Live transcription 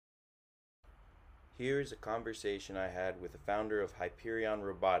Here's a conversation I had with the founder of Hyperion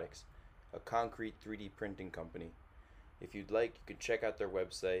Robotics, a concrete 3D printing company. If you'd like, you can check out their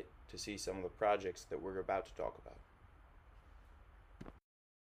website to see some of the projects that we're about to talk about.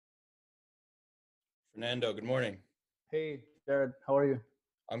 Fernando, good morning. Hey, Jared, how are you?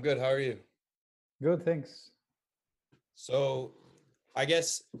 I'm good. How are you? Good, thanks. So, I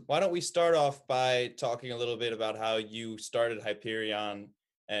guess why don't we start off by talking a little bit about how you started Hyperion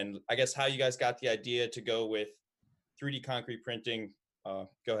and I guess how you guys got the idea to go with 3D concrete printing. Go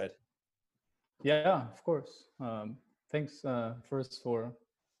ahead. Yeah, of course. Thanks first for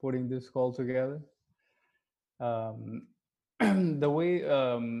putting this call together. Um, the way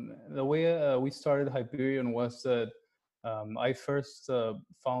we started Hyperion was that I first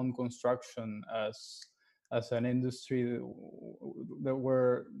found construction as an industry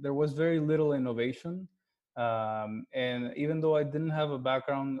there was very little innovation, and even though I didn't have a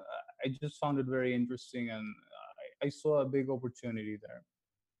background, I just found it very interesting, and I saw a big opportunity there.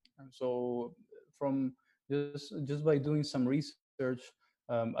 And so from just by doing some research,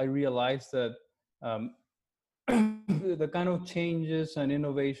 I realized that um, the kind of changes and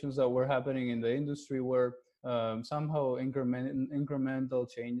innovations that were happening in the industry were somehow incremental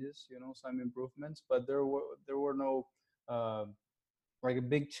changes, some improvements, but there were no uh, like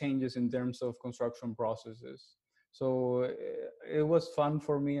big changes in terms of construction processes. So it was fun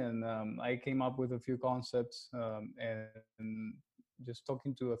for me, and I came up with a few concepts, and just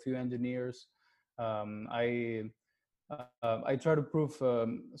talking to a few engineers, I try to prove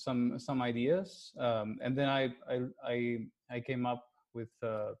some ideas, and then I came up with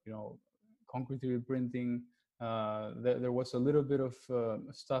concrete 3D printing. There was a little bit of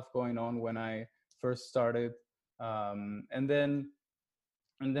stuff going on when I first started, and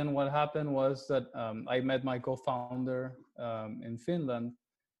then what happened was that I met my co-founder in Finland,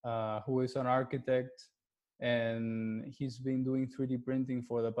 who is an architect, and he's been doing 3D printing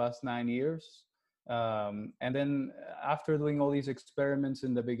for the past 9 years. And then after doing all these experiments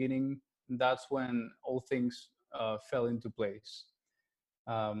in the beginning, that's when all things fell into place.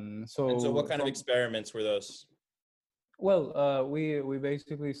 And so what So kind of from experiments were those? well, we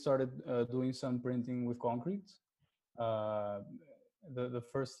basically started doing some printing with concrete. Uh, the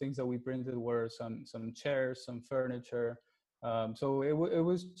first things that we printed were some chairs, some furniture. So it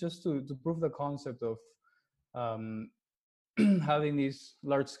was just to prove the concept of um, having these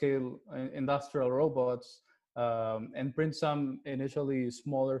large scale industrial robots, and print some initially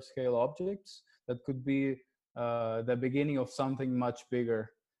smaller scale objects that could be the beginning of something much bigger.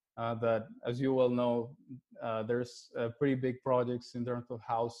 That, as you well know, there's pretty big projects in terms of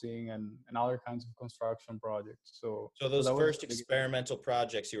housing and other kinds of construction projects. So So those that was first the beginning. experimental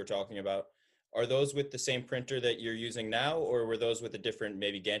projects you were talking about, are those with the same printer that you're using now, or were those with a different,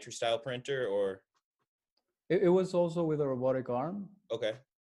 maybe gantry style printer, or It was also with a robotic arm. okay.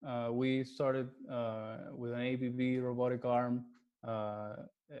 We started with an ABB robotic arm, uh,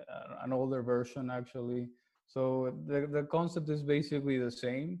 an older version actually. So the concept is basically the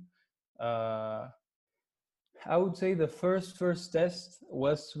same. Uh, I would say the first test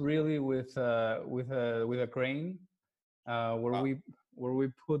was really with a crane, where Wow. we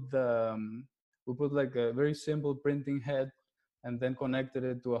put we put like a very simple printing head, and then connected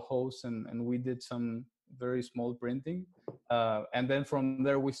it to a hose, and we did some very small printing, and then from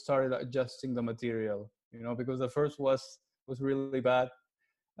there we started adjusting the material, because the first was really bad.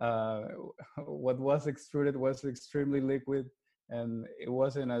 uh, what was extruded was extremely liquid, and it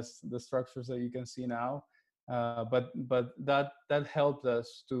wasn't as the structures that you can see now. But that helped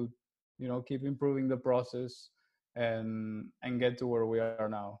us to keep improving the process, and get to where we are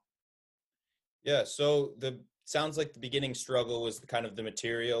now. Yeah, so the sounds like the beginning struggle was the kind of the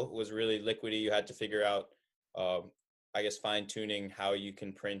material was really liquidy. You had to figure out, um, I guess, fine tuning how you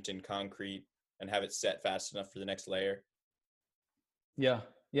can print in concrete and have it set fast enough for the next layer. Yeah,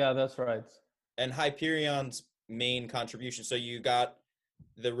 yeah, that's right. And Hyperion's main contribution. So you got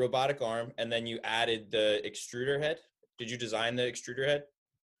the robotic arm, and then you added the extruder head. Did you design the extruder head?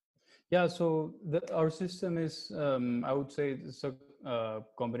 Yeah, so our system is, I would say, it's a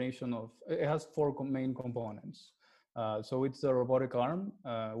combination of, it has four main components. So it's the robotic arm.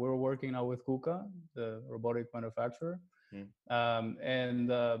 We're working now with KUKA, the robotic manufacturer. Hmm. And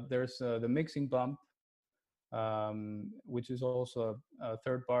there's the mixing pump, which is also a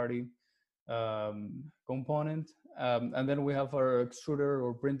third party component. And then we have our extruder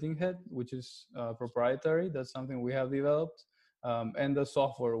or printing head, which is proprietary. That's something we have developed. And the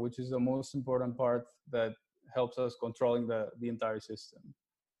software, which is the most important part that helps us controlling the entire system.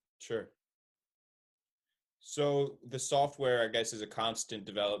 Sure. So the software, I guess, is a constant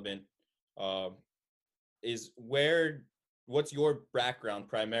development. is what's your background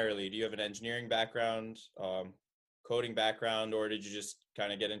primarily? Do you have an engineering background, coding background, or did you just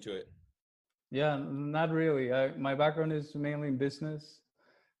kind of get into it? Yeah, not really. My background is mainly in business.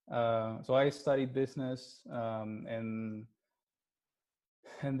 So I studied business, and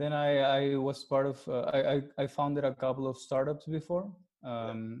then I was part of I founded a couple of startups before.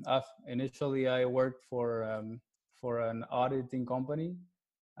 Yeah. Initially, I worked for an auditing company.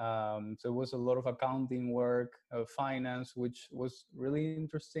 So it was a lot of accounting work, finance, which was really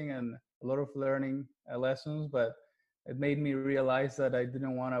interesting and a lot of learning lessons. But it made me realize that I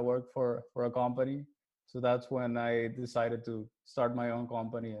didn't want to work for a company. So that's when I decided to start my own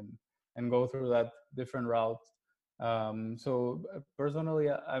company and go through that different route. So personally,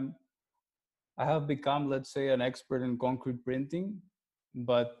 I have become, let's say, an expert in concrete printing,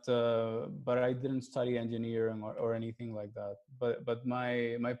 but I didn't study engineering or anything like that. But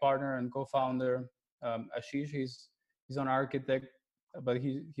my partner and co-founder, Ashish, he's an architect, but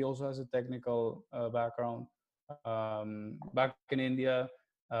he also has a technical background. Back in India,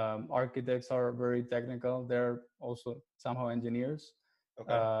 architects are very technical. They're also somehow engineers,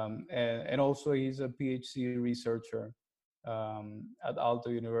 Okay. and also he's a PhD researcher at Aalto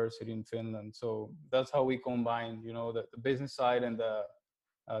University in Finland. So that's how we combine, the business side and the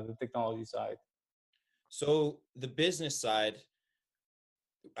technology side. So the business side,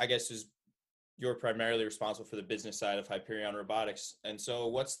 I guess, is you're primarily responsible for the business side of Hyperion Robotics. And so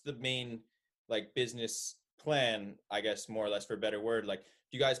what's the main like business plan, I guess, more or less for a better word? Like,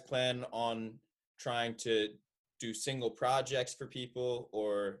 do you guys plan on trying to do single projects for people,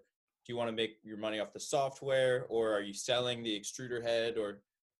 or do you want to make your money off the software, or are you selling the extruder head, or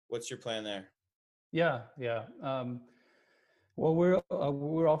what's your plan there? Yeah, yeah. What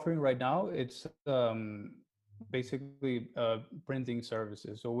we're offering right now, it's basically printing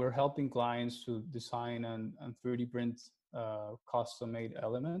services. So we're helping clients to design and 3D print custom-made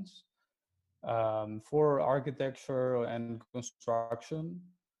elements for architecture and construction.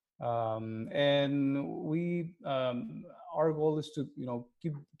 And our goal is to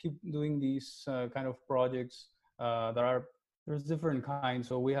keep doing these kind of projects there's different kinds.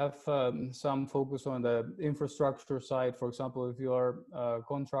 So we have some focus on the infrastructure side. For example, if you are a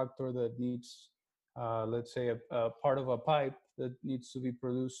contractor that needs, let's say, a part of a pipe that needs to be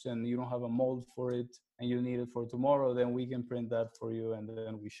produced and you don't have a mold for it and you need it for tomorrow, then we can print that for you and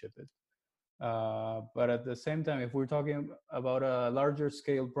then we ship it. But at the same time, if we're talking about a larger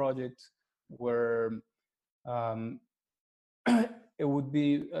scale project where um, it would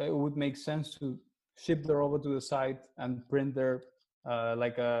make sense to ship the robot to the site and print there,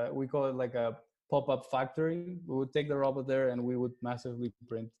 we call it like a pop-up factory. We would take the robot there and we would massively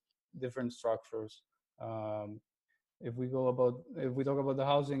print different structures. If we talk about the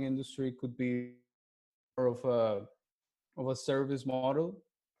housing industry, it could be more of a service model.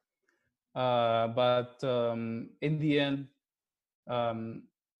 But in the end, um,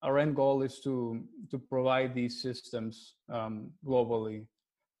 our end goal is to provide these systems globally,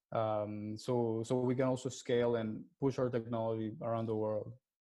 so we can also scale and push our technology around the world.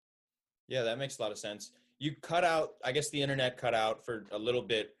 Yeah, that makes a lot of sense. You cut out, I guess the internet cut out for a little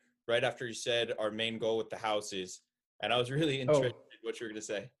bit right after you said our main goal with the house is, and I was really interested Oh, in what you were going to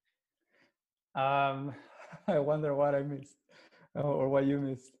say. um, I wonder what I missed or what you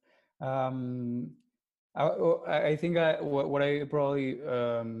missed. Um, I think what I probably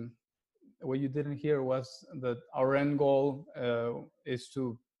what you didn't hear was that our end goal is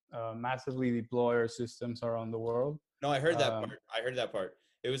to massively deploy our systems around the world. No, I heard that Um, part. I heard that part.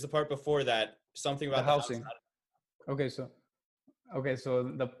 It was the part before that, something the about the house. housing. Okay, so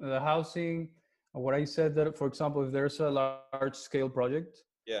the housing. What I said that, for example, if there's a large scale project,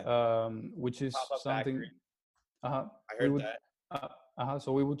 Yeah, which is pop-up something, factory. uh, I we heard would, that.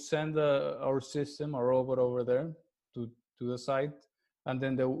 so we would send our system, our robot over there to to the site, and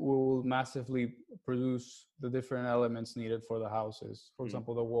then we will massively produce the different elements needed for the houses. For Hmm.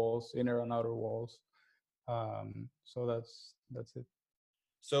 example, the walls, inner and outer walls. So that's it.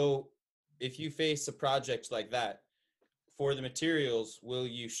 So if you face a project like that, for the materials, will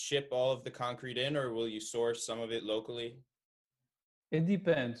you ship all of the concrete in, or will you source some of it locally? It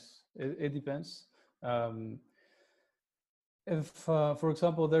depends. It depends. Um, if, for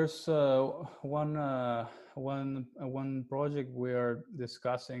example, there's one project we are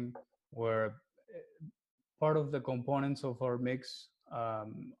discussing where part of the components of our mix are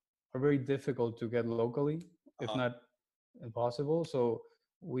very difficult to get locally, if Uh-huh. not impossible. So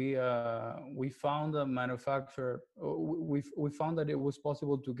we found a manufacturer. We found that it was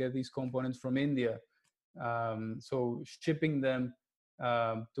possible to get these components from India. So shipping them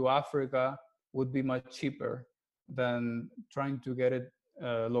to Africa would be much cheaper than trying to get it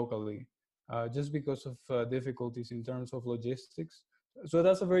locally, just because of difficulties in terms of logistics. So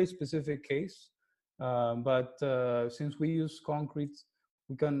that's a very specific case. But since we use concrete,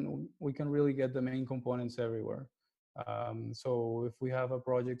 we can really get the main components everywhere. So if we have a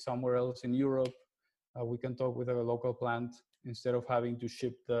project somewhere else in Europe, we can talk with a local plant instead of having to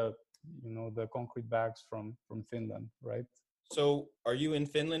ship the concrete bags from Finland, right? So are you in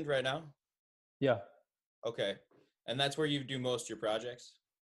Finland right now? Yeah. Okay. And that's where you do most of your projects?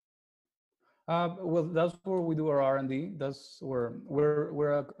 Well, that's where we do our R&D. That's where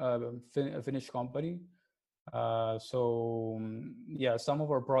we're a Finnish company. So yeah, some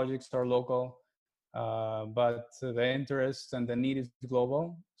of our projects are local, but the interest and the need is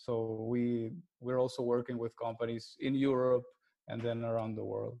global. So we're also working with companies in Europe and then around the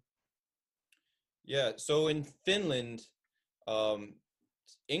world. Yeah. So in Finland, um,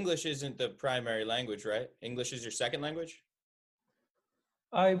 English isn't the primary language, right? English is your second language?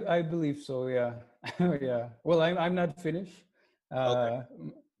 I believe so. Yeah, yeah. Well, I'm not Finnish, Okay. uh,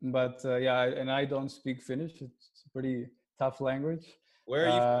 but yeah, and I don't speak Finnish. It's a pretty tough language. Where are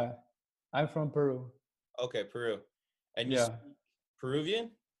you from? Uh, I'm from Peru. Okay, Peru. And you Yeah, speak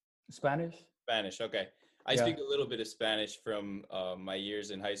Peruvian? Spanish. Spanish. Okay. I Yeah. speak a little bit of Spanish from my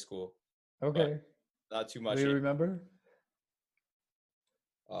years in high school, but Okay. not too Do much. you remember?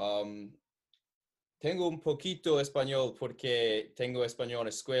 Um, Tengo un poquito español porque tengo español en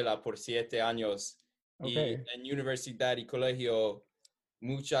escuela por 7 años y Okay. en universidad y colegio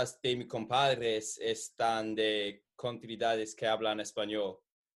muchas de mis compadres están de comunidades que hablan español.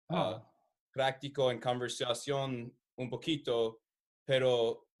 Ah, Ah. practico en conversación un poquito,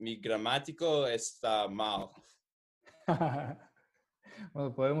 pero mi gramático está mal.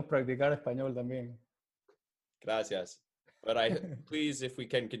 Bueno, podemos practicar español también. Gracias. But please, if we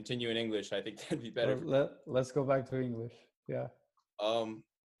can continue in English, I think that'd be better. Let's go back to English. Yeah. Um,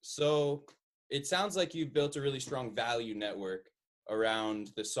 so it sounds like you've built a really strong value network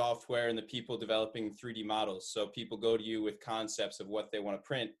around the software and the people developing 3D models. So people go to you with concepts of what they want to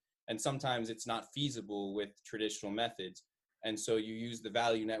print, and sometimes it's not feasible with traditional methods. And so you use the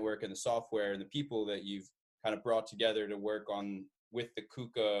value network and the software and the people that you've kind of brought together to work on with the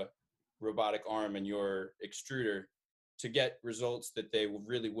KUKA robotic arm and your extruder to get results that they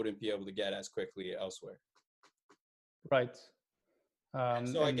really wouldn't be able to get as quickly elsewhere. Right.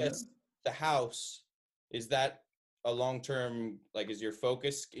 So I guess the house, is that a long-term, like, is your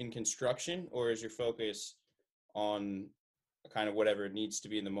focus in construction, or is your focus on kind of whatever it needs to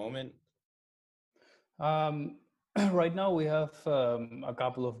be in the moment? Right now we have a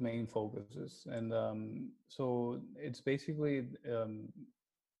couple of main focuses, and so it's basically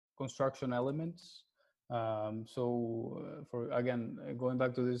construction elements. For again, going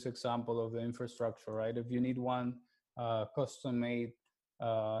back to this example of the infrastructure, right? If you need one custom-made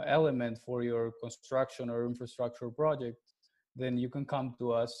element for your construction or infrastructure project, then you can come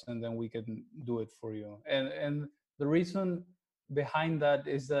to us, and then we can do it for you. And the reason behind that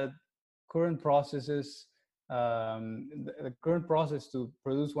is that current processes, the current process to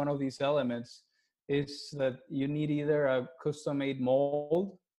produce one of these elements is that you need either a custom-made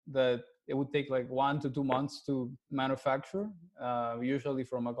mold that it would take like 1 to 2 months to manufacture, usually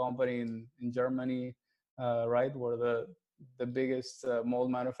from a company in Germany, right, where the biggest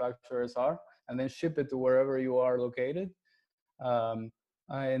mold manufacturers are, and then ship it to wherever you are located.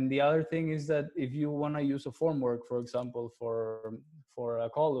 And the other thing is that if you want to use a formwork, for example, for a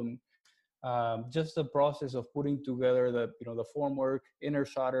column, just the process of putting together the formwork, inner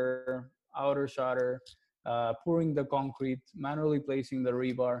shutter, outer shutter, pouring the concrete, manually placing the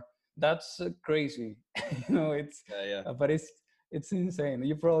rebar, that's crazy. It's Yeah. but it's insane.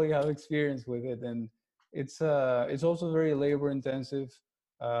 You probably have experience with it, and it's also very labor intensive.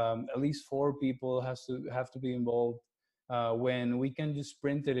 At least 4 people have to be involved, when we can just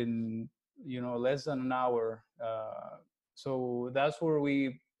print it in less than an hour. So that's where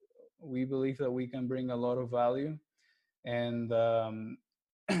we believe that we can bring a lot of value, and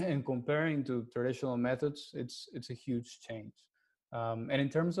and comparing to traditional methods, it's a huge change. And in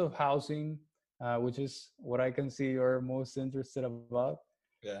terms of housing, which is what I can see you're most interested about,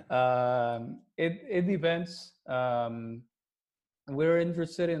 Yeah. it depends. We're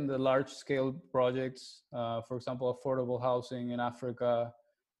interested in the large scale projects, for example, affordable housing in Africa.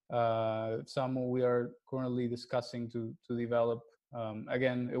 Some we are currently discussing to develop.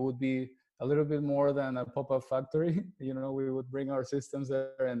 Again, it would be a little bit more than a pop-up factory. We would bring our systems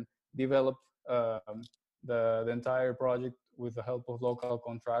there and develop the entire project with the help of local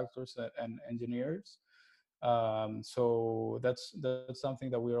contractors and engineers. So that's something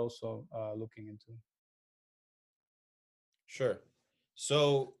that we're also looking into. Sure.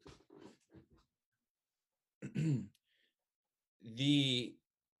 So the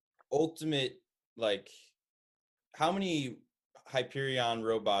ultimate, like, how many Hyperion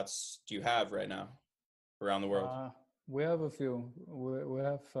robots do you have right now around the world? Uh, we have a few. We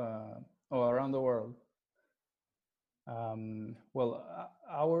have around the world. Well,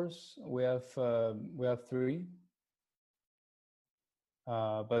 ours we have three,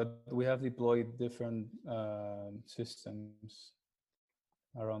 but we have deployed different systems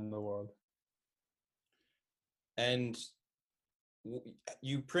around the world. And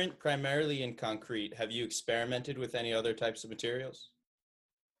you print primarily in concrete. Have you experimented with any other types of materials?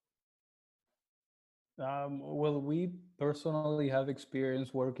 Well, we personally have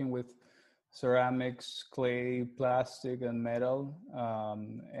experience working with ceramics, clay, plastic, and metal.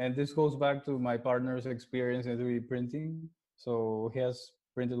 And this goes back to my partner's experience in 3D printing. So he has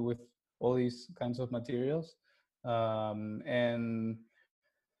printed with all these kinds of materials. And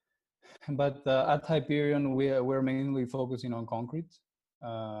but at Hyperion, we're mainly focusing on concrete.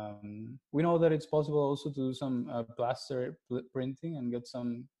 We know that it's possible also to do some plaster printing and get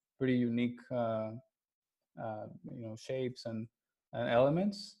some pretty unique shapes and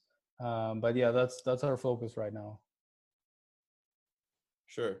elements. But yeah, that's our focus right now.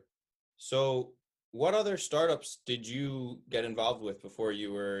 Sure. So, what other startups did you get involved with before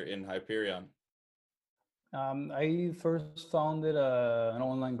you were in Hyperion? I first founded an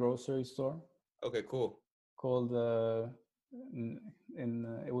online grocery store Okay, cool. called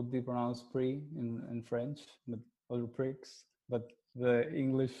it would be pronounced Prix in French, but other Prix, but the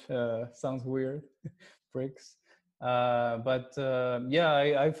English sounds weird, Prix. But yeah,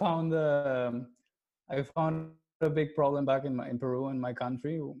 I found a big problem back in Peru, in my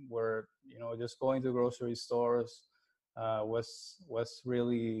country, where just going to grocery stores was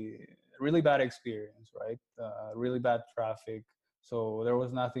really bad experience, right? Really bad traffic. So there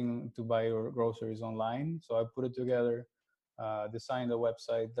was nothing to buy your groceries online. So I put it together, designed a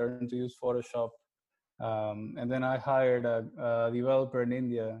website, learned to use Photoshop, and then I hired a developer in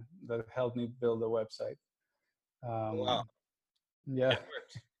India that helped me build a website. Wow. Um, yeah, It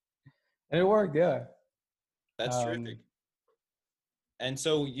worked. and it worked. Yeah. That's Um, terrific. And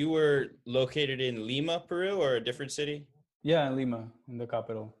so you were located in Lima, Peru, or a different city? yeah, in Lima, in the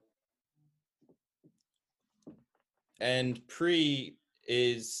capital. And pre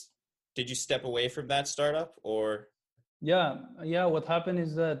is, did you step away from that startup or? Yeah. What happened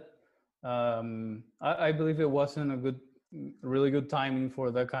is that I believe it wasn't really good timing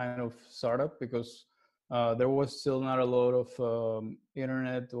for that kind of startup because there was still not a lot of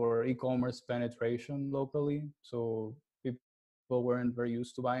internet or e-commerce penetration locally. So people weren't very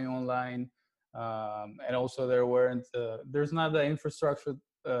used to buying online, and also there's not the infrastructure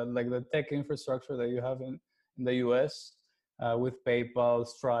like the tech infrastructure that you have in the US with PayPal,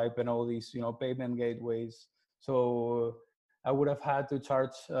 Stripe, and all these payment gateways. So I would have had to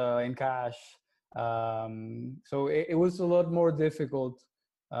charge in cash. So it was a lot more difficult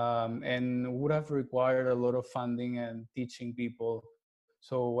and would have required a lot of funding and teaching people.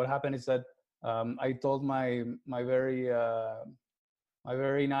 So what happened is that I told my very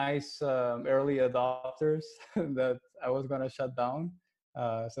nice early adopters that I was going to shut down.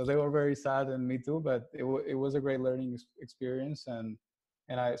 So they were very sad, and me too. But it was a great learning experience, and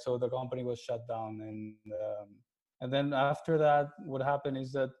so the company was shut down, and then after that, what happened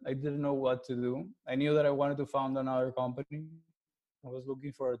is that I didn't know what to do. I knew that I wanted to found another company. I was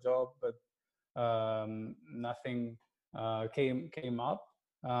looking for a job, but nothing came up.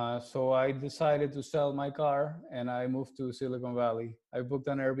 So I decided to sell my car and I moved to Silicon Valley. I booked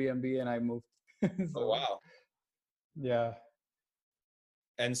an Airbnb and I moved. Oh, So wow. yeah,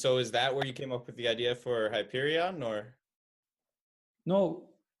 And so is that where you came up with the idea for Hyperion or? no,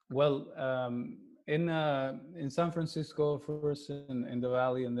 well, in San Francisco first, in the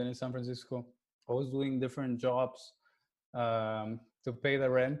Valley, and then in San Francisco, I was doing different jobs to pay the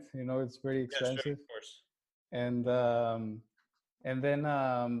rent. It's pretty Yeah, sure, expensive, of course. and and then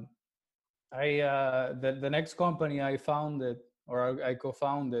the next company I founded or I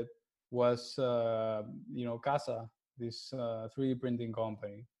co-founded was Casa, this 3D printing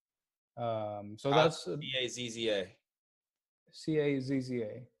company. So Kaza, that's Kazza.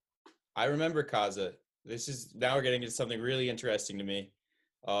 CAZZA. I remember Kaza. This is now we're getting into something really interesting to me.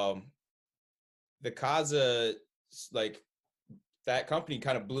 Um, the Kaza, like that company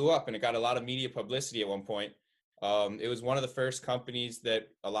kind of blew up and it got a lot of media publicity at one point. It was one of the first companies that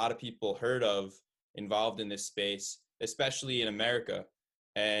a lot of people heard of involved in this space, especially in America.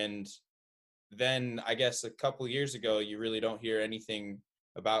 And then I guess a couple years ago, you really don't hear anything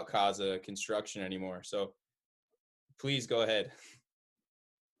about Kaza construction anymore. So please go ahead.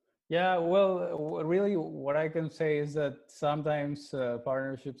 Yeah, well, really, what I can say is that sometimes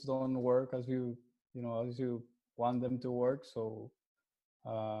partnerships don't work as as you want them to work. So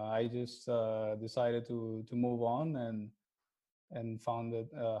I just decided to move on and founded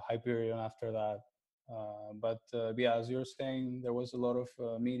Hyperion after that. But yeah, as you're saying, there was a lot of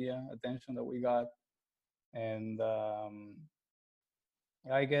media attention that we got, and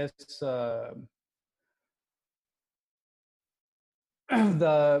I guess the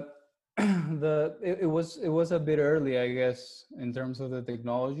it was a bit early, I guess, in terms of the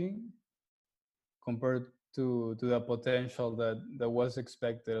technology compared to the potential that was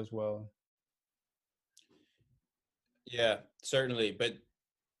expected as well. Yeah, certainly. But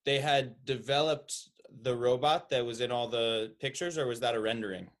they had developed the robot that was in all the pictures, or was that a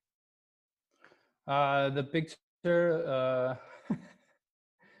rendering? The picture,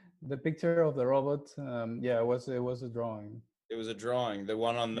 the picture of the robot, yeah, it was a drawing. It was a drawing, the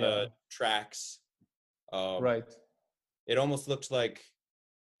one on Yeah, the tracks. Um, right. it almost looked like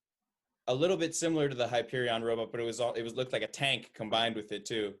a little bit similar to the Hyperion robot, but it was looked like a tank combined with it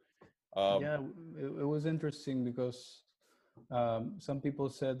too. Um, Yeah, it was interesting because some people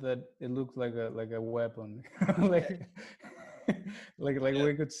said that it looked like a weapon, like like yeah,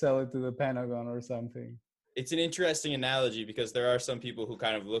 we could sell it to the Pentagon or something. it's an interesting analogy because there are some people who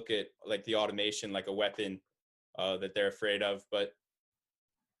kind of look at like the automation like a weapon that they're afraid of. But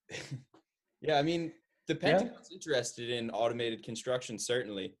yeah, I mean, the Yeah, Pentagon's interested in automated construction,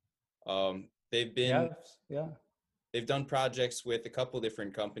 certainly. They've yeah, been yeah. they've done projects with a couple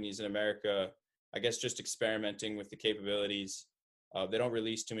different companies in America, I guess just experimenting with the capabilities. They don't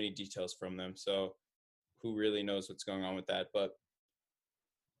release too many details from them, so who really knows what's going on with that? But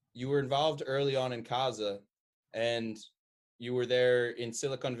you were involved early on in Kaza, and you were there in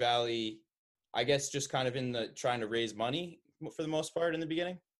Silicon Valley, I guess just kind of in the trying to raise money for the most part in the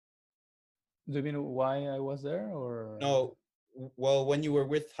beginning. Do you mean why I was there, or? No, well, when you were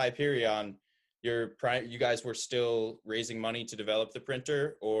with Hyperion, you guys were still raising money to develop the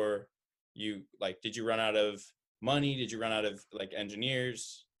printer, or you like did you run out of money? Did you run out of like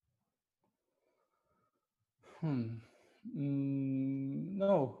engineers? Hmm.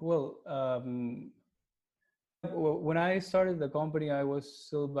 No. Well, when I started the company, I was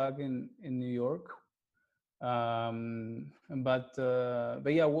still back in New York. But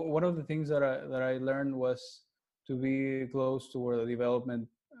yeah, one of the things that I learned was to be close to where the development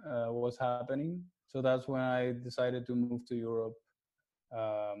was happening. So that's when I decided to move to Europe.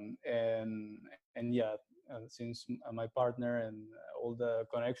 And yeah, since my partner and all the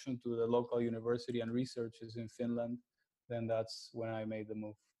connection to the local university and research is in Finland, then that's when I made the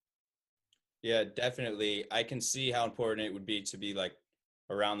move. Yeah, definitely. I can see how important it would be to be like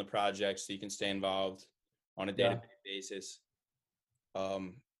around the project so you can stay involved on a Yeah, day-to-day basis.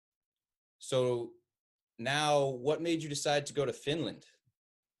 Um, so now, what made you decide to go to Finland?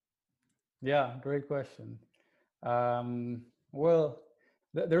 yeah, great question. Well,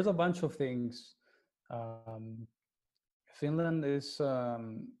 there's a bunch of things. Um, Finland is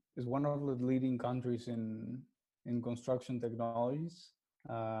one of the leading countries in construction technologies.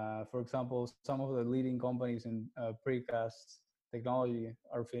 For example, some of the leading companies in precast technology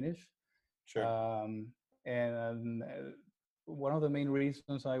are Finnish. Sure. And one of the main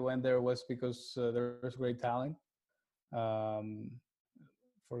reasons I went there was because there's great talent. Um,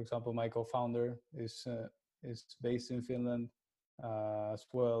 for example, my co-founder is based in Finland as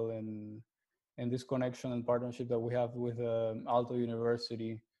well, and this connection and partnership that we have with Aalto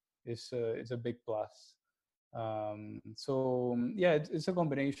University is it's a big plus. So yeah, it's a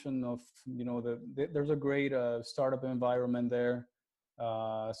combination of there's a great startup environment there.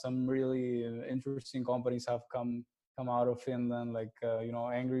 Some really interesting companies have come out of Finland, like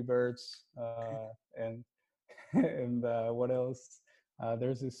Angry Birds and what else?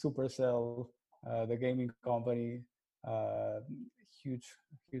 There's this Supercell, the gaming company, uh, huge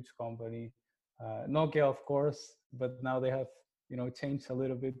huge company. Nokia, of course, but now they have changed a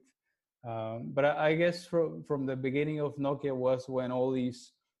little bit. But I guess from the beginning of Nokia was when all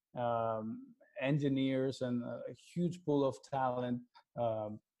these um, engineers and a huge pool of talent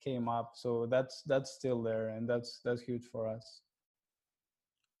came up. So that's still there, and that's huge for us.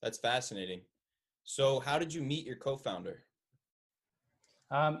 That's fascinating. So, how did you meet your co-founder?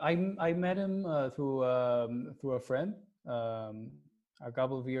 I met him through a friend a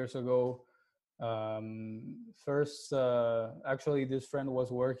couple of years ago. First, actually, this friend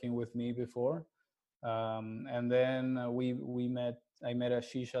was working with me before, and then we met met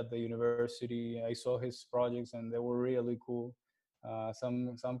Ashish at the university. I saw his projects, and they were really cool.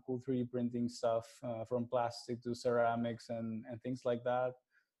 Some cool 3D printing stuff, from plastic to ceramics and things like that.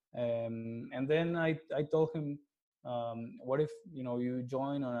 And then I told him, what if you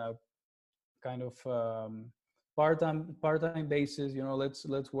join on a kind of part-time basis?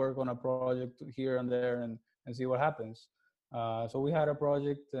 Let's work on a project here and there, and see what happens. So we had a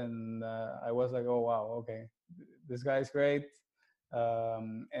project, and I was like, oh wow, okay, this guy's great.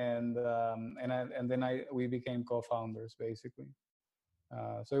 And then we became co-founders basically.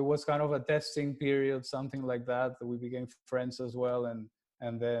 So it was kind of a testing period, something like that. We became friends as well,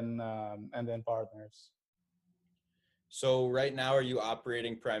 and then partners. So right now, are you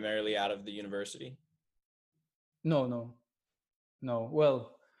operating primarily out of the university? No, no, no.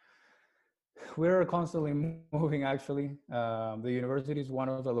 Well, we're constantly moving actually. The university is one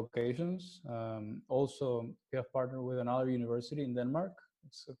of the locations. Also, we have partnered with another university in Denmark.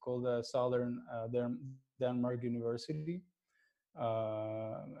 It's called the Southern Denmark University.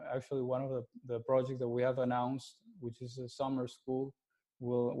 Actually, one of the projects that we have announced, which is a summer school,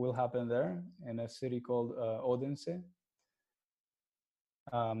 will happen there in a city called Odense.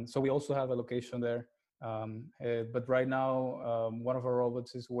 So we also have a location there. But right now, one of our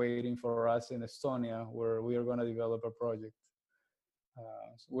robots is waiting for us in Estonia, where we are going to develop a project.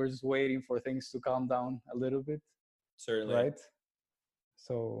 So we're just waiting for things to calm down a little bit, Certainly. right?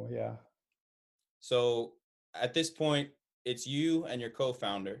 So yeah. So at this point, it's you and your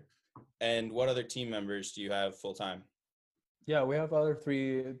co-founder. And what other team members do you have full time? Yeah, we have other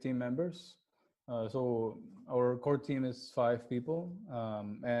 3 team members. So our core team is 5 people,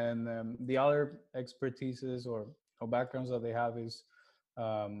 and the other expertises or backgrounds that they have is,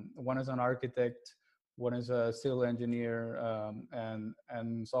 one is an architect, one is a civil engineer,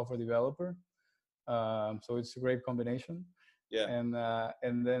 and software developer. So it's a great combination. Yeah. And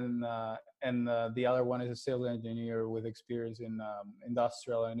then the other one is a civil engineer with experience in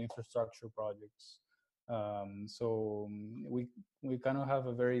industrial and infrastructure projects. So we kind of have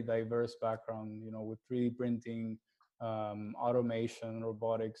a very diverse background, with 3D printing, automation,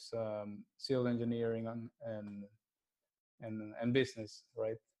 robotics, civil engineering, and business,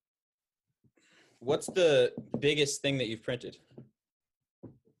 right? What's the biggest thing that you've printed?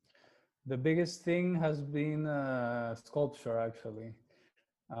 The biggest thing has been sculpture, actually.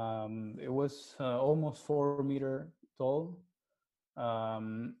 It was almost 4 meter tall.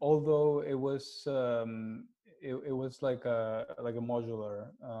 Although it was like a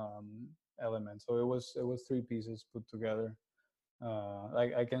modular element, so it was 3 pieces put together.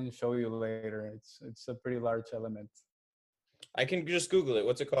 I can show you later. It's a pretty large element. I can just Google it.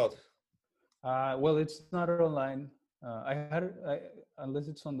 What's it called? Well, it's not online. Unless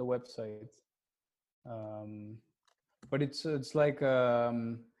it's on the website. Um, but it's like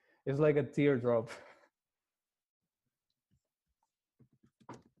a teardrop.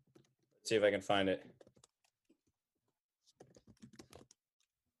 Let's see if I can find it.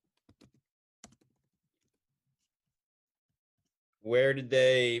 Where did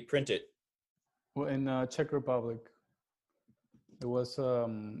they print it? Well, in Czech Republic. It was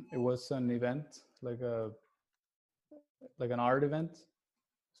an event, like an art event.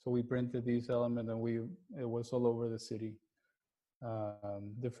 So we printed these elements, and it was all over the city.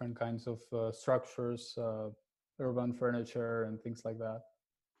 Different kinds of structures, urban furniture, and things like that.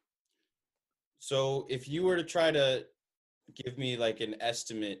 So if you were to try to give me like an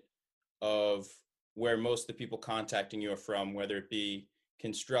estimate of where most of the people contacting you are from, whether it be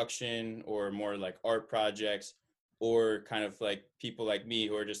construction or more like art projects, or kind of like people like me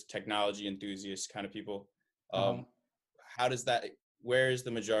who are just technology enthusiasts kind of people, how does that, where is the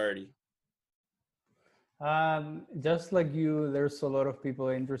majority? Just like you, there's a lot of people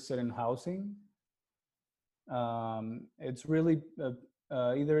interested in housing. It's really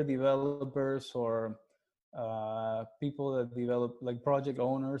either developers or people that develop, like project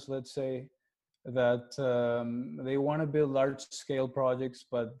owners, let's say, that they want to build large scale projects,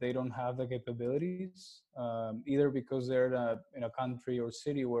 but they don't have the capabilities, either because they're in a country or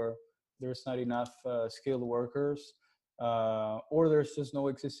city where there's not enough skilled workers, or there's just no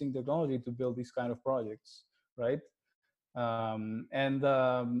existing technology to build these kind of projects, right? And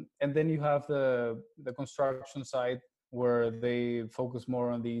then you have the construction side, where they focus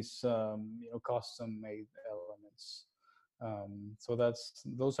more on these custom made elements. So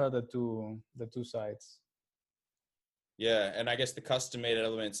those are the two sides. Yeah, and I guess the custom made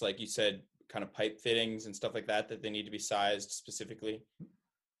elements, like you said, kind of pipe fittings and stuff like that they need to be sized specifically.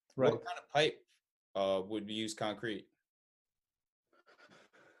 Right. What kind of pipe would use concrete?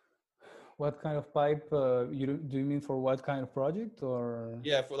 What kind of pipe do you mean for what kind of project or?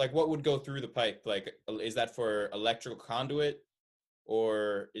 Yeah, for like what would go through the pipe? Like, is that for electrical conduit,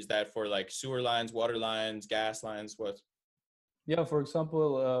 or is that for like sewer lines, water lines, gas lines? What? Yeah, for example,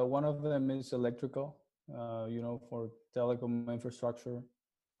 one of them is electrical. For telecom infrastructure,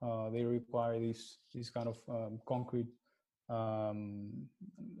 they require these kind of concrete um,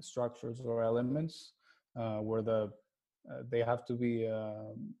 structures or elements where they have to be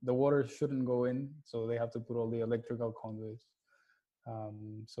the water shouldn't go in, so they have to put all the electrical conduits.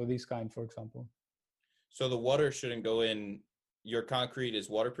 So these kind, for example. So the water shouldn't go in. Your concrete is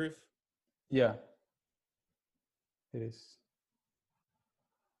waterproof, Yeah, it is.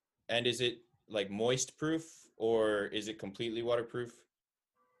 and is it like moist proof or is it completely waterproof?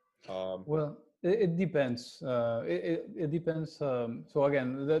 Um, Well, it depends. It depends. So again,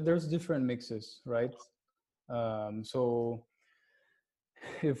 there's different mixes, right? So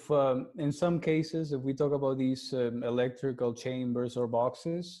if in some cases, if we talk about these electrical chambers or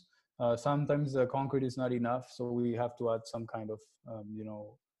boxes, sometimes the concrete is not enough, so we have to add some kind of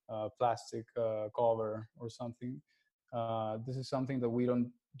plastic cover or something. This is something that we don't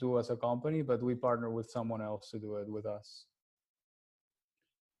do as a company, but we partner with someone else to do it with us.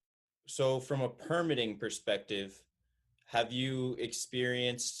 so from a permitting perspective, have you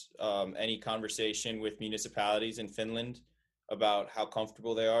experienced any conversation with municipalities in Finland about how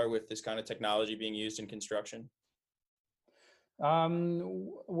comfortable they are with this kind of technology being used in construction?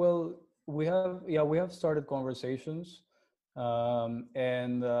 Well, we have started conversations,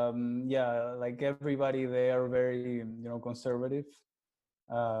 and yeah, like everybody, they are very conservative.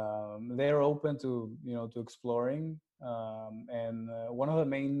 They're open to to exploring, and one of the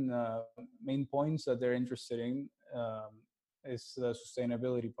main points that they're interested in is the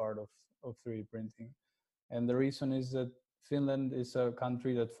sustainability part of 3D printing, and the reason is that Finland is a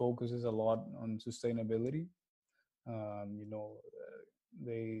country that focuses a lot on sustainability.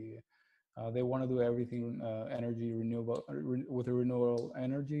 They they want to do everything energy renewable with renewable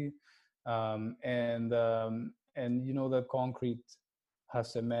energy, and the concrete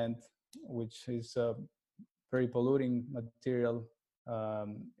has cement, which is a very polluting material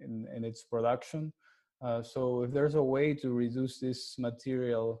in its production. So if there's a way to reduce this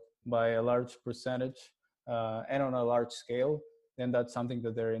material by a large percentage and on a large scale, then that's something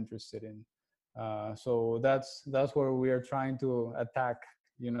that they're interested in. So that's where we are trying to attack,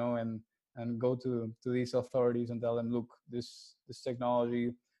 and go to these authorities and tell them, look, this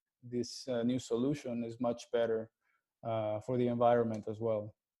technology, this new solution is much better for the environment as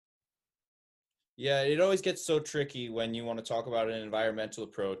well. Yeah, it always gets so tricky when you want to talk about an environmental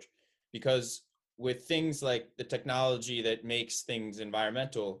approach because with things like the technology that makes things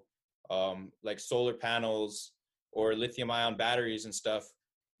environmental, like solar panels or lithium ion batteries and stuff,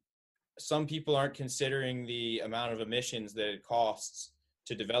 some people aren't considering the amount of emissions that it costs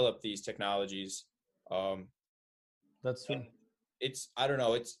to develop these technologies. Um, That's true. it's, I don't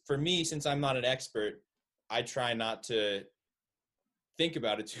know, it's for me, since I'm not an expert, I try not to think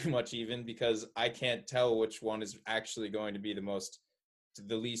about it too much even because I can't tell which one is actually going to be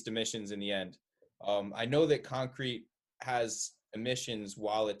the least emissions in the end. I know that concrete has emissions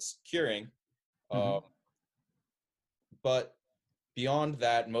while it's curing, Mm-hmm. uh, but beyond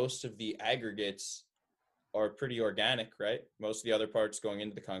that, most of the aggregates are pretty organic, right? Most of the other parts going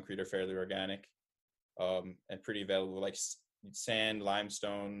into the concrete are fairly organic, and pretty available, like sand,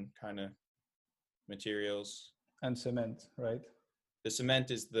 limestone kind of materials. And cement, right? The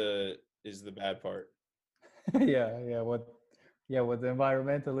cement is the bad part. Yeah, what the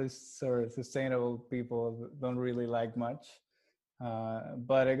environmentalists or sustainable people don't really like much.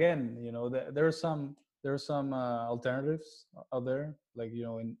 But again, there are some alternatives out there, like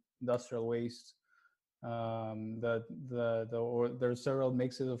in industrial waste. That or there are several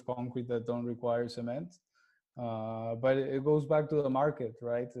mixes of concrete that don't require cement. But it goes back to the market,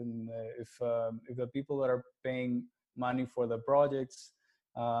 right? And if the people that are paying money for the projects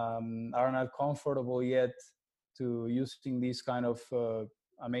are not comfortable yet to using these kind of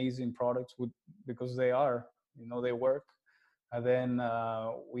amazing products because they work, and then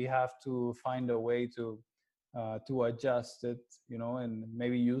we have to find a way to adjust it, and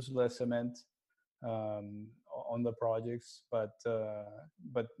maybe use less cement on the projects, but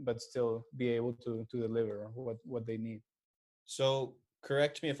still be able to deliver what they need. So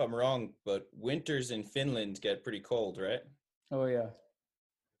correct me if I'm wrong, but winters in Finland get pretty cold, right? Oh yeah.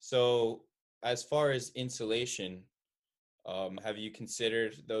 So as far as insulation, have you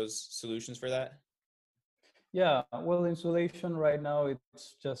considered those solutions for that? Yeah, well, insulation right now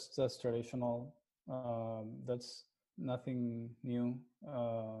it's just as traditional. That's nothing new,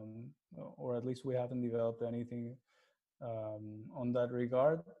 or at least we haven't developed anything on that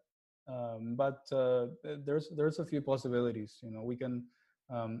regard. But there's a few possibilities. You know, we can,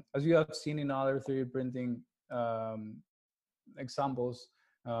 as you have seen in other 3D printing um, examples,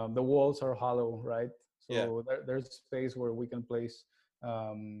 the walls are hollow, right? Yeah. So there's space where we can place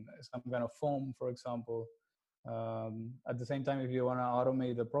some kind of foam, for example. At the same time, if you want to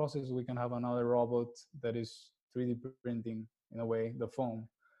automate the process, we can have another robot that is 3D printing in a way the foam.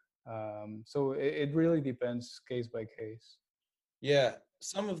 So it really depends case by case. Yeah,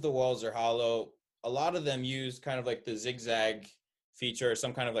 some of the walls are hollow. A lot of them use kind of like the zigzag feature or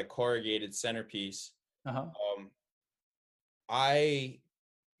some kind of like corrugated centerpiece. Uh-huh. Um, I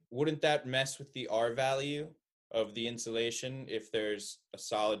wouldn't that mess with the R value of the insulation if there's a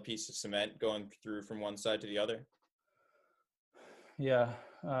solid piece of cement going through from one side to the other? Yeah.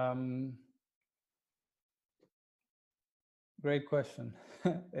 Great question.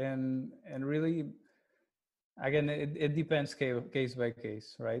 And really, again, it depends case by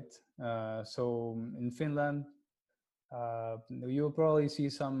case, right? So in Finland, you'll probably see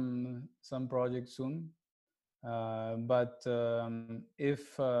some projects soon. But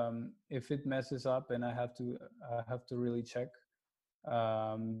if it messes up and I have to really check,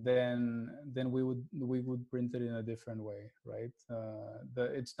 then we would print it in a different way, right?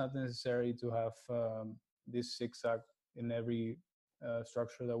 It's not necessary to have this zigzag in every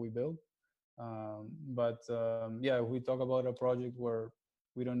structure that we build. But yeah, if we talk about a project where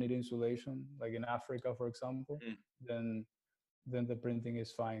we don't need insulation, like in Africa, for example, Mm, then then the printing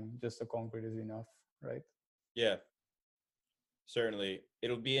is fine. Just the concrete is enough, right? yeah, certainly.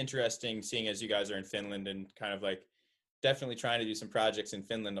 It'll be interesting seeing as you guys are in Finland and kind of like definitely trying to do some projects in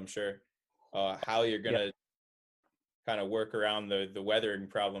Finland, I'm sure, how you're Yeah. gonna kind of work around the weathering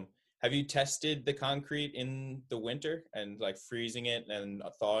problem. Have you tested the concrete in the winter and like freezing it and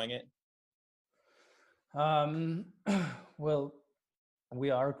thawing it? Um, well, we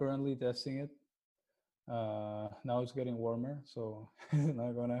are currently testing it. Now it's getting warmer, so it's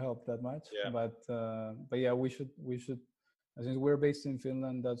not gonna help that much. Yeah, But yeah, we should. Since we're based in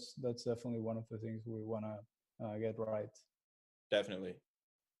Finland, that's definitely one of the things we wanna get right. definitely.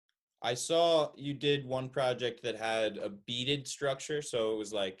 I saw you did one project that had a beaded structure, so it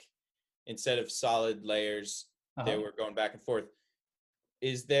was like instead of solid layers, they Uh-huh. were going back and forth.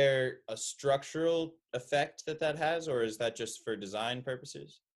 Is there a structural effect that that has, or is that just for design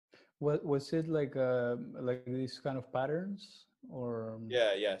purposes? What was it like these kind of patterns or?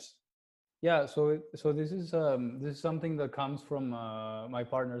 Yeah, yes. Yeah, so this is something that comes from my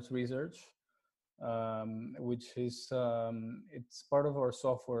partner's research, which is it's part of our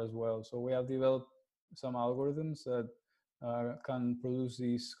software as well. So we have developed some algorithms that can produce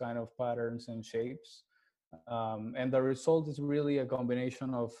these kind of patterns and shapes, and the result is really a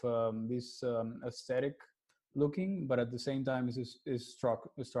combination of this aesthetic looking, but at the same time is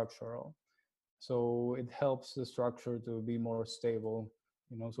structural. So it helps the structure to be more stable,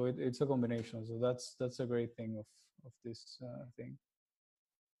 you know. So it's a combination. So that's a great thing of this thing.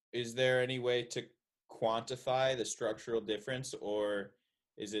 Is there any way to quantify the structural difference, or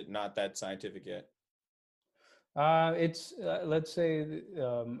is it not that scientific yet? It's let's say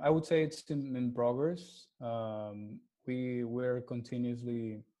I would say it's in progress. We're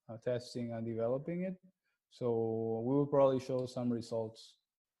continuously testing and developing it, so we will probably show some results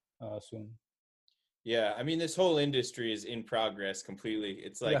soon. Yeah, I mean, this whole industry is in progress completely.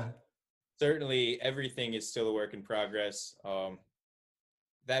 It's like Yeah. certainly everything is still a work in progress.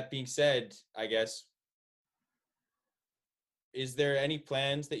 That being said, I guess, is there any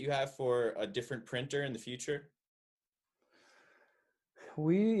plans that you have for a different printer in the future?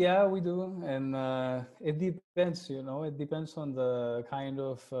 We do, and it depends. You know, it depends on the kind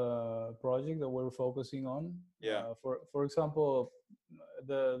of project that we're focusing on. Yeah, For example,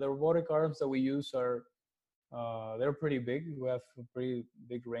 the robotic arms that we use are they're pretty big. We have pretty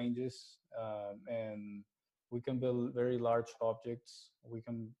big ranges, and we can build very large objects. We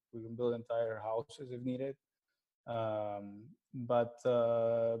can build entire houses if needed. But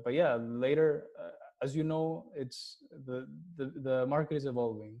yeah, later, as you know, it's the market is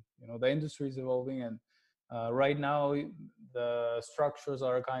evolving. You know, the industry is evolving, and right now the structures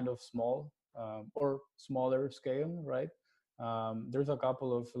are kind of small, or smaller scale, right? There's a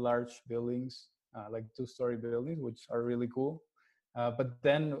couple of large buildings, like two-story buildings, which are really cool. But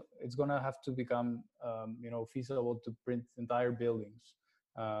then it's gonna have to become, feasible to print entire buildings.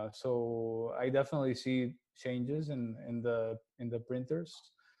 So I definitely see changes in the printers,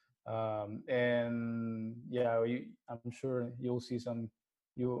 and yeah, I'm sure you'll see some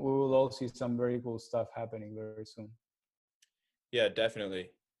we will all see some very cool stuff happening very soon. Yeah, definitely.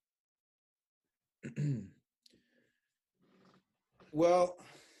 Well,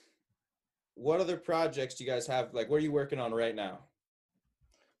 what other projects do you guys have? Like, what are you working on right now?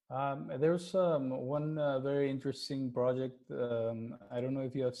 There's one very interesting project. I don't know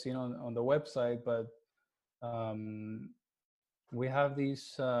if you have seen on the website, but um, we have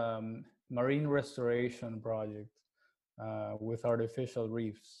this marine restoration project with artificial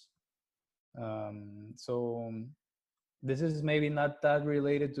reefs. So this is maybe not that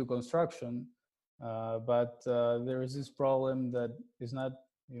related to construction, but there is this problem that is not,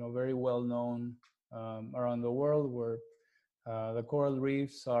 very well known around the world, where the coral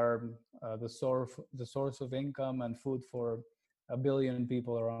reefs are the source of income and food for 1 billion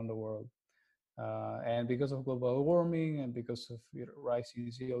people around the world. And because of global warming and because of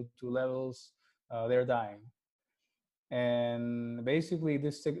rising CO2 levels, they're dying. And basically,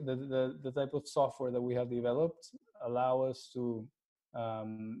 the type of software that we have developed allow us to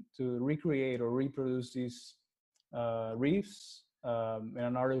recreate or reproduce these reefs in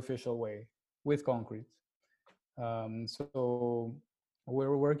an artificial way with concrete. So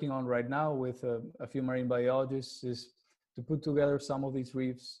we're working on right now with a few marine biologists is to put together some of these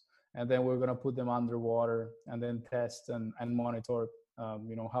reefs, and then we're going to put them underwater and then test and monitor,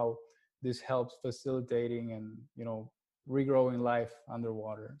 how this helps facilitating and, regrowing life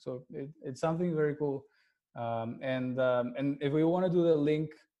underwater. So it's something very cool. And if we want to do the link,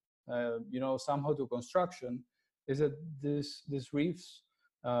 somehow to construction, is that this reefs,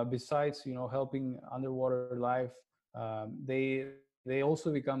 besides helping underwater life, they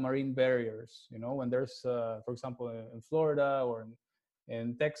also become marine barriers. When there's, for example, in Florida or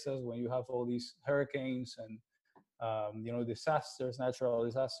in Texas, when you have all these hurricanes and disasters, natural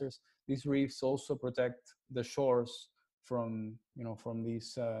disasters, these reefs also protect the shores from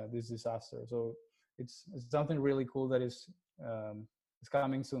these this disaster. So it's something really cool that is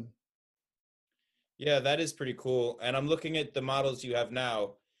coming soon. Yeah, that is pretty cool. And I'm looking at the models you have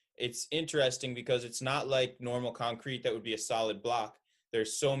now. It's interesting because it's not like normal concrete that would be a solid block.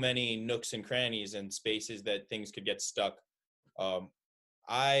 There's so many nooks and crannies and spaces that things could get stuck. Um,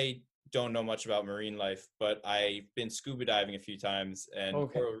 I don't know much about marine life, but I've been scuba diving a few times, and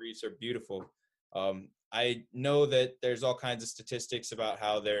Okay. coral reefs are beautiful. I know that there's all kinds of statistics about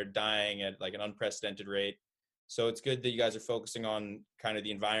how they're dying at like an unprecedented rate. So it's good that you guys are focusing on kind of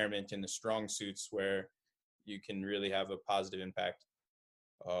the environment and the strong suits where you can really have a positive impact.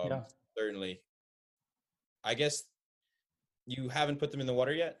 Yeah. Certainly. I guess you haven't put them in the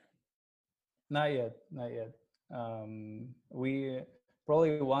water yet? Not yet. Not yet. We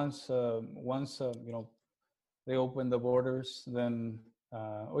probably once they open the borders, then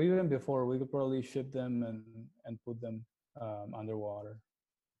or even before, we could probably ship them and put them underwater.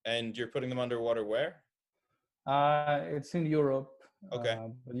 And you're putting them underwater where? It's in Europe, Okay.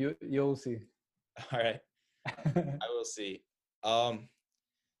 but you'll see. All right. I will see. Um,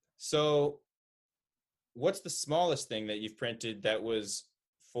 so what's the smallest thing that you've printed that was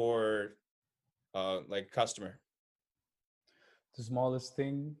for like customer? The smallest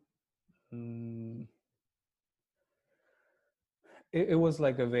thing, mm, it was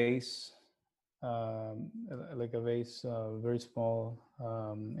like a vase, very small.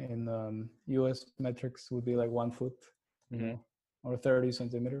 In U.S. metrics would be like 1 foot, Hmm. or 30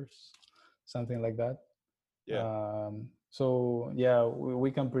 centimeters, something like that. Yeah. So yeah,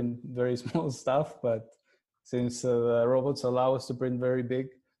 we can print very small stuff, but since the robots allow us to print very big,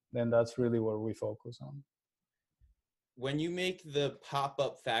 then that's really what we focus on. When you make the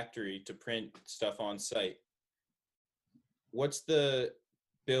pop-up factory to print stuff on site, what's the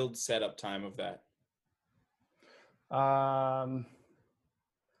build setup time of that? Um,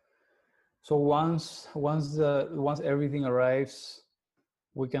 so once everything arrives,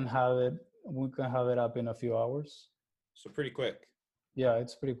 we can have it up in a few hours. So pretty quick. Yeah,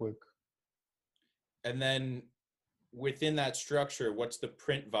 it's pretty quick. And then within that structure, what's the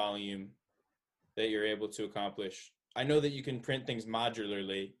print volume that you're able to accomplish? I know that you can print things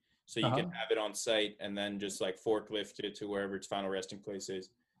modularly, so you can Uh-huh. have it on site and then just like forklift it to wherever its final resting place is.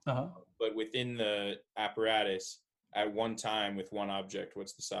 Uh-huh. But within the apparatus, at one time with one object,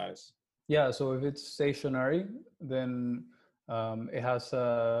 what's the size? Yeah, so if it's stationary, then it has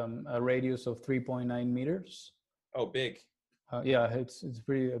a radius of 3.9 meters. Oh, big. Yeah, it's a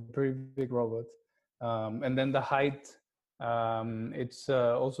pretty big robot. And then the height, it's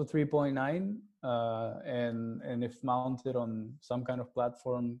also 3.9, and if mounted on some kind of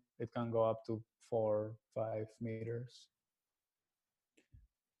platform, it can go up to 4, 5 meters.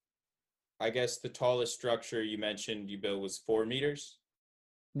 I guess the tallest structure you mentioned you built was 4 meters.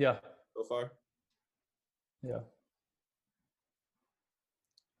 Yeah, so far? yeah.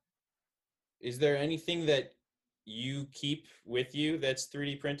 Is there anything that you keep with you that's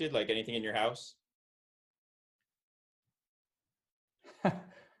 3D printed, like anything in your house?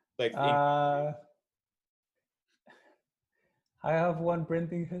 Like ink. uh, I have one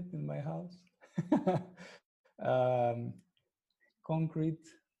printing head in my house. um, Concrete.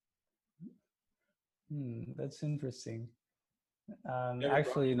 That's interesting. Never brought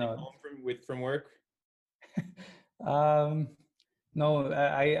Actually, anything no. home from work? Um, no,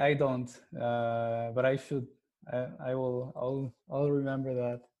 I don't. But I should. I will. I'll remember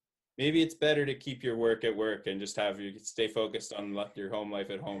that. Maybe it's better to keep your work at work and just have you stay focused on your home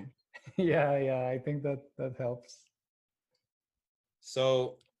life at home. Yeah, yeah. I think that that helps.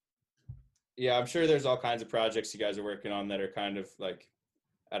 So, yeah, I'm sure there's all kinds of projects you guys are working on that are kind of like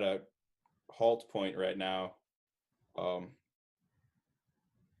at a halt point right now. Um,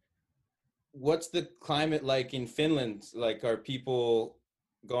 what's the climate like in Finland? Like, are people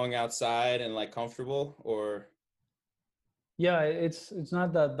going outside and like comfortable or? Yeah, it's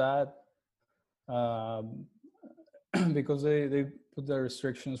not that bad. Um, because they put the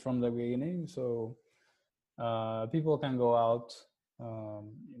restrictions from the beginning, so people can go out.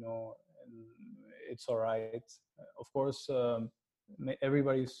 And it's all right. Of course,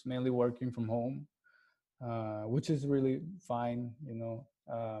 everybody's mainly working from home, which is really fine.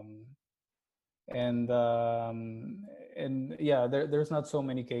 And and yeah, there's not so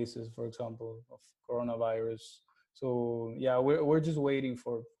many cases, for example, of coronavirus. So yeah, we're just waiting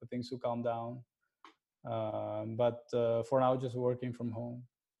for things to calm down. But for now, just working from home.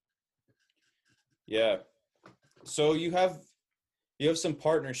 Yeah. So you have some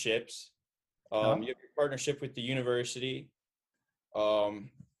partnerships. Uh-huh. You have your partnership with the university. Um,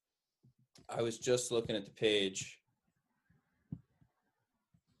 I was just looking at the page.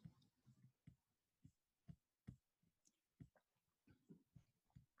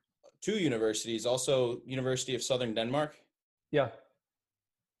 Two universities, also University of Southern Denmark. Yeah,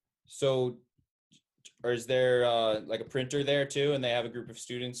 So, or is there like a printer there too, and they have a group of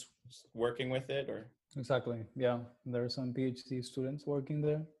students working with it, or exactly. Yeah, there are some PhD students working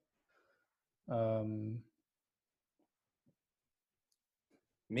there. Um,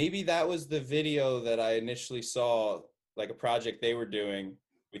 maybe that was the video that I initially saw, like a project they were doing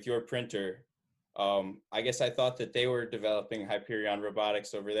with your printer. I guess I thought that they were developing Hyperion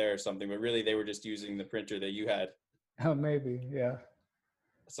robotics over there or something, but really they were just using the printer that you had. maybe. Yeah.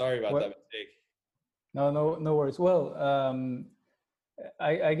 Sorry about that What? mistake. No, no, no worries. Well,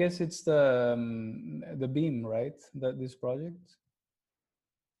 I guess it's the beam, right? That this project.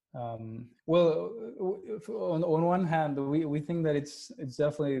 Well, on one hand, we think that it's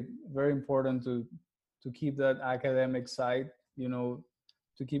definitely very important to keep that academic side,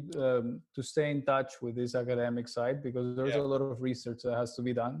 to keep to stay in touch with this academic side, because there's Yeah, a lot of research that has to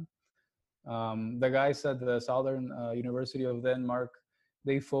be done. The guys at the Southern University of Denmark,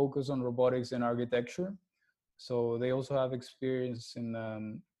 they focus on robotics and architecture, so they also have experience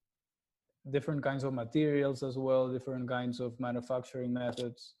in different kinds of materials as well, different kinds of manufacturing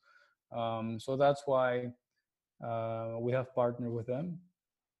methods. So that's why we have partnered with them.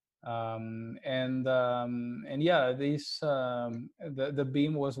 And yeah, the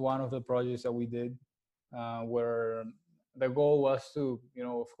beam was one of the projects that we did, where the goal was to,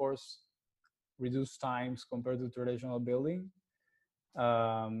 of course, reduce times compared to traditional building.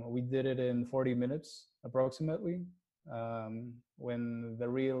 We did it in 40 minutes approximately, when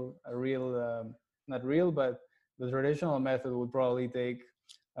not real, but the traditional method would probably take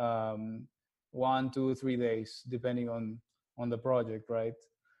um, 1, 2, 3 days, depending on the project, right?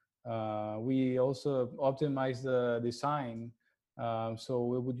 We also optimized the design, so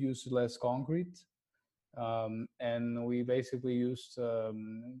we would use less concrete, and we basically used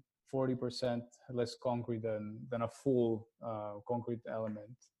 40% less concrete than a full concrete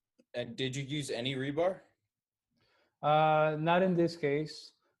element. and did you use any rebar? Not in this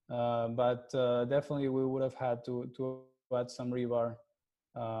case, but definitely we would have had to add some rebar,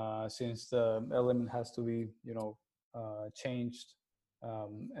 since the element has to be, changed,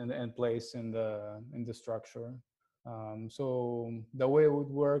 and placed in the structure. So the way it would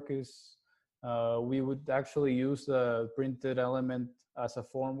work is, we would actually use the printed element as a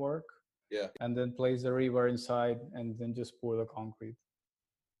formwork, Yeah, and then place the rebar inside, and then just pour the concrete.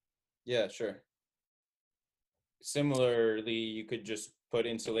 yeah, sure. Similarly, you could just put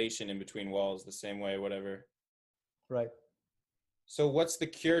insulation in between walls the same way, whatever. Right. So what's the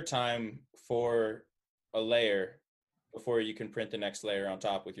cure time for a layer before you can print the next layer on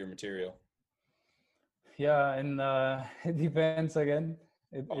top with your material? Yeah, and it depends again.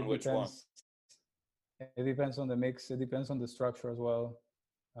 On it which one? depends. It depends on the mix. It depends on the structure as well.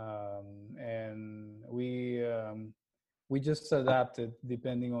 And we just adapt it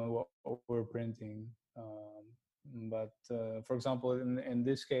depending on what we're printing. But for example, in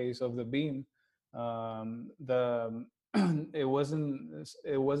this case of the beam, the it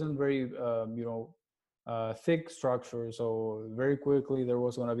wasn't very thick structure. So very quickly there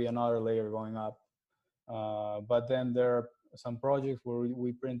was going to be another layer going up. But then there are some projects where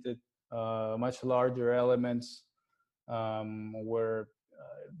we printed much larger elements, where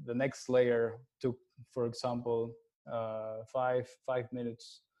the next layer took, for example, 5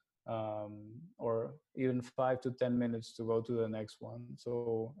 minutes, or even 5 to 10 minutes to go to the next one.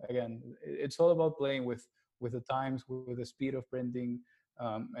 So again, it's all about playing with the times, with the speed of printing,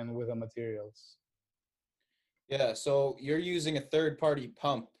 and with the materials. Yeah, so you're using a third party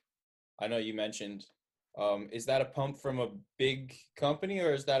pump. I know you mentioned. Is that a pump from a big company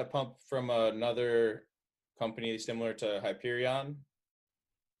or is that a pump from another company similar to Hyperion?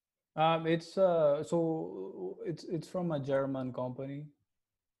 It's from a German company.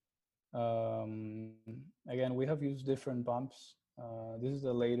 Um, Again, we have used different pumps. This is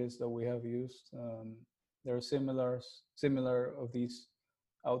the latest that we have used. There are similar of these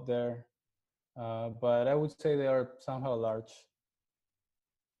out there, but I would say they are somehow large.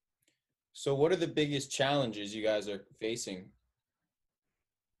 So what are the biggest challenges you guys are facing?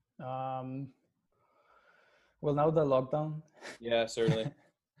 Um, well, now the lockdown, Yeah, certainly.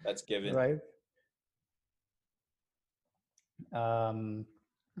 That's given. right? Um,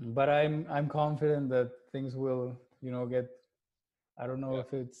 but I'm confident that things will, get. I don't know Yeah.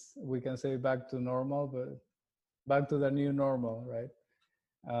 if it's we can say back to normal, but back to the new normal, right?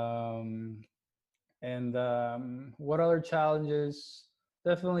 Um, and what other challenges?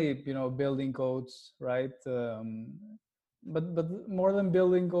 Definitely, building codes, right? But more than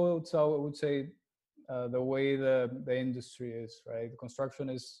building codes, I would say the way the industry is, right? Construction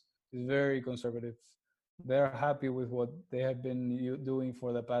is very conservative. They're happy with what they have been doing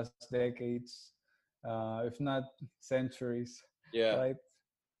for the past decades, if not centuries, Yeah. right?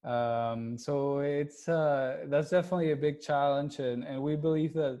 So it's that's definitely a big challenge, and we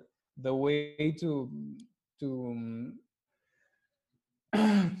believe that the way to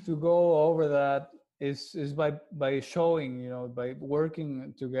to go over that is by showing, by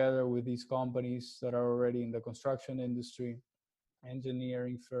working together with these companies that are already in the construction industry,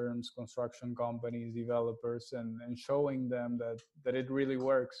 engineering firms, construction companies, developers, and showing them that it really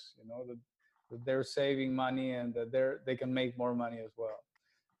works, that they're saving money and that they can make more money as well.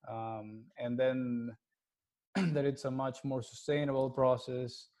 And then that it's a much more sustainable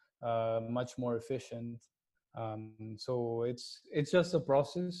process, much more efficient. So it's just a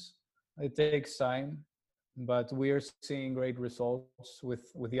process. It takes time, but we are seeing great results with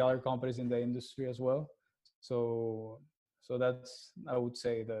the other companies in the industry as well. So so that's, I would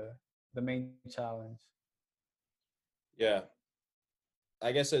say, the main challenge. Yeah.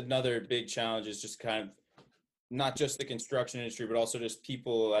 I guess another big challenge is just kind of not just the construction industry, but also just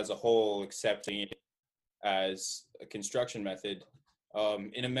people as a whole accepting it as a construction method.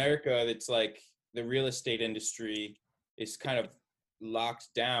 In America, it's like the real estate industry is kind of locked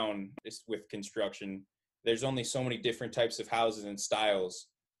down with construction. There's only so many different types of houses and styles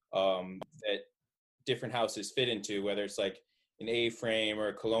that different houses fit into, whether it's like an A-frame or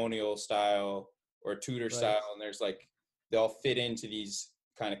a colonial style or a Tudor Right. style, and there's like they all fit into these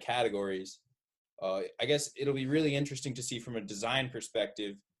kind of categories. I guess it'll be really interesting to see from a design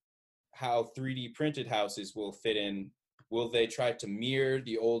perspective how 3D printed houses will fit in. Will they try to mirror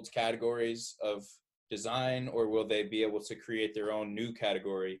the old categories of design, or will they be able to create their own new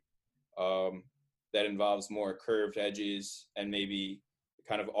category um, that involves more curved edges and maybe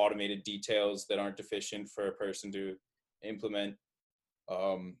kind of automated details that aren't efficient for a person to implement?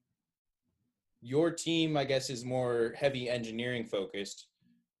 Um, your team, I guess, is more heavy engineering focused,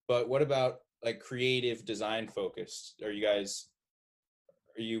 but what about like creative design focused? Are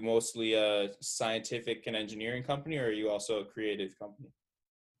you mostly a scientific and engineering company, or are you also a creative company?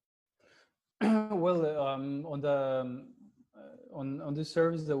 Well, on this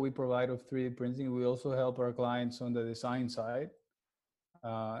service that we provide of 3D printing, we also help our clients on the design side.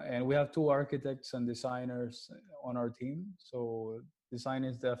 And we have two architects and designers on our team. So design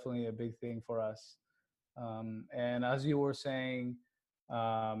is definitely a big thing for us. And as you were saying,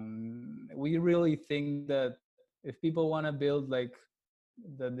 we really think that if people want to build like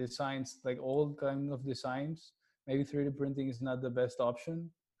the designs, like old kind of designs, maybe 3D printing is not the best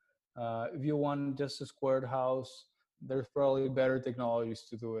option. If you want just a squared house, there's probably better technologies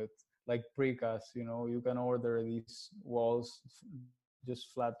to do it, like precast. You can order these walls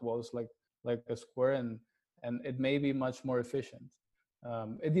just flat walls like a square, and it may be much more efficient.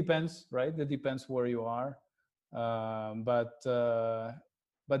 It depends, right? It depends where you are, um, but uh,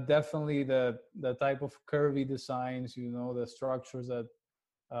 but definitely the type of curvy designs, the structures that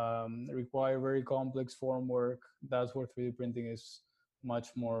require very complex form work. That's where 3D printing is much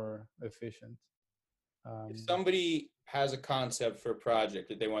more efficient. If Um, somebody has a concept for a project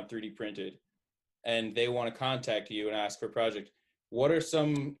that they want 3D printed and they want to contact you and ask for a project, what are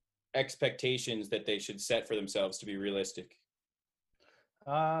some expectations that they should set for themselves to be realistic?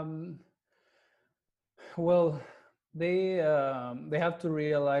 um, well, they have to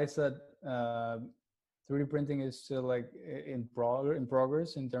realize that 3D printing is still like in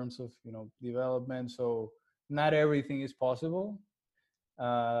progress in terms of development. So not everything is possible.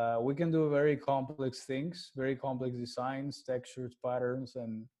 We can do very complex things, very complex designs, textures, patterns,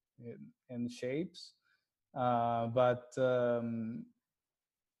 and shapes. But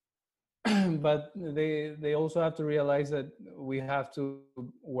but they also have to realize that we have to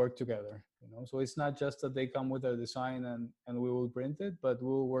work together. So it's not just that they come with a design and we will print it, but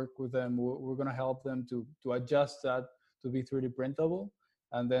we'll work with them. We're going to help them to adjust that to be 3D printable,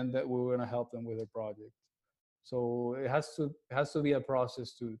 and then that we're going to help them with their project. So it has to be a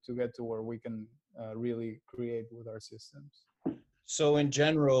process to get to where we can really create with our systems. So, in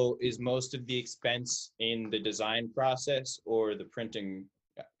general, is most of the expense in the design process or the printing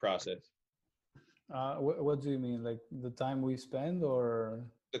process? What do you mean, like the time we spend, or?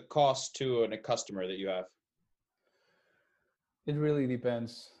 The cost to a customer that you have? It really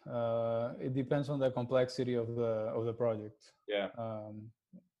depends. It depends on the complexity of the project. Yeah. Um,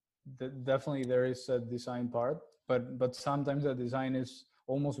 Definitely, there is a design part, but sometimes the design is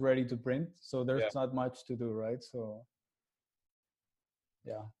almost ready to print, so Yeah. there's not much to do, right? So,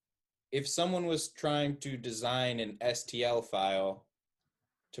 yeah. If someone was trying to design an STL file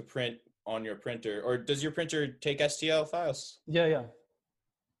to print on your printer, or does your printer take STL files? Yeah, yeah.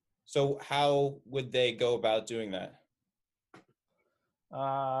 So how would they go about doing that?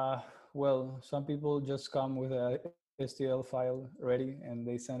 Uh, well, some people just come with a STL file ready and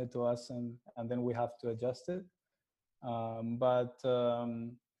they send it to us, and then we have to adjust it. But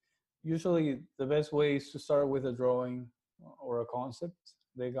usually, the best way is to start with a drawing or a concept.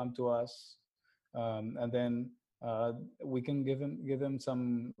 They come to us, and then uh, we can give them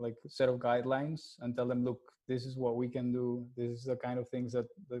some like set of guidelines and tell them, look, this is what we can do. This is the kind of things that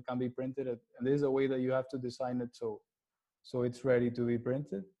can be printed, and this is the way that you have to design it so it's ready to be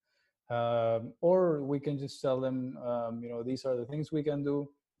printed. Or we can just tell them, these are the things we can do.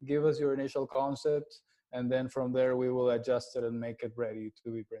 Give us your initial concept, and then from there we will adjust it and make it ready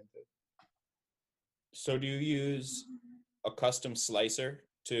to be printed. So do you use a custom slicer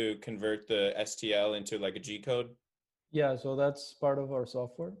to convert the STL into like a G code? Yeah, so that's part of our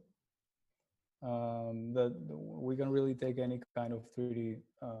software. That we can really take any kind of 3D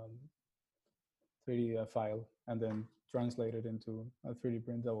file and then translate it into a 3D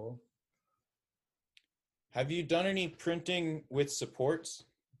printable. Have you done any printing with supports?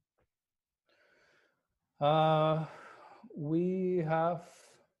 We have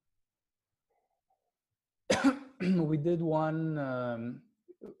we did one,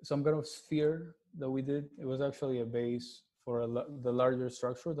 some kind of sphere that we did. It was actually a base for the larger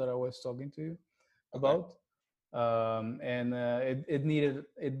structure that I was talking to you about. And it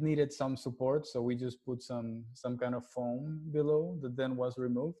needed some support, so we just put some kind of foam below that then was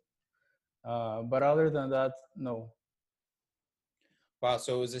removed. But other than that, no. Wow,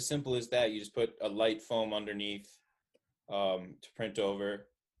 so it was as simple as that. You just put a light foam underneath to print over.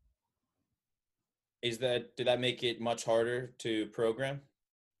 Did that make it much harder to program?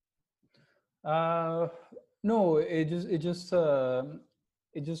 Uh, no, it just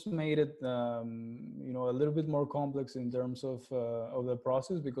made it a little bit more complex in terms of the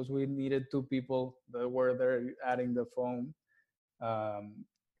process, because we needed two people that were there adding the foam um,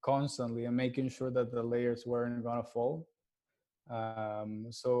 constantly and making sure that the layers weren't gonna fall.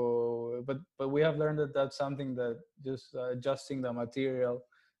 But we have learned that that's something that just adjusting the material,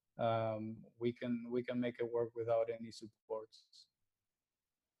 we can make it work without any supports.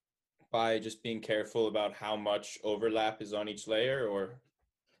 By just being careful about how much overlap is on each layer, or?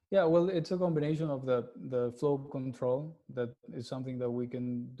 Yeah, well, it's a combination of the flow control that is something that we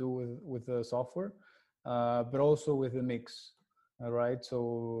can do with the software, but also with the mix. All right.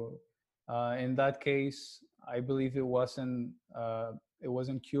 So in that case, I believe it wasn't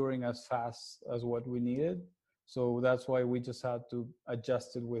curing as fast as what we needed. So that's why we just had to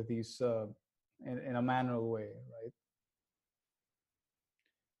adjust it with these in a manual way, right?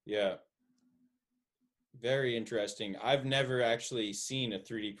 Yeah. Very interesting. I've never actually seen a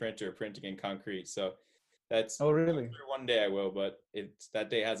 3D printer printing in concrete, so that's Oh, I'm really? sure one day I will, but it's that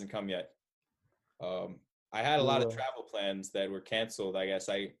day hasn't come yet. Um, I had a We lot of will. travel plans that were canceled. I guess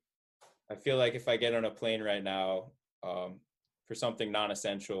I feel like if I get on a plane right now, for something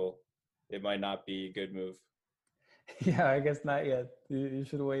non-essential, it might not be a good move. Yeah, I guess not yet. You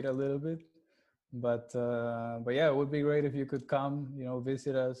should wait a little bit. But yeah, it would be great if you could come,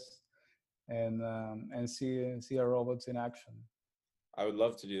 visit us and see our robots in action. I would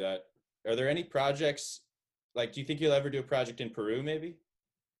love to do that. Are there any projects like do you think you'll ever do a project in Peru maybe?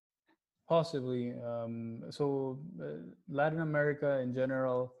 Possibly. Latin America in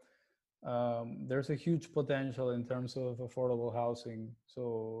general, there's a huge potential in terms of affordable housing.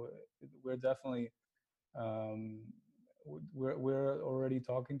 So we're definitely um, we're already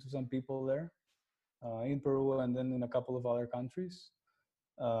talking to some people there in Peru and then in a couple of other countries.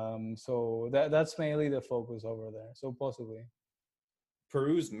 So that's mainly the focus over there. So possibly.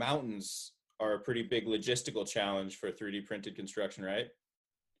 Peru's mountains are a pretty big logistical challenge for 3D printed construction, right?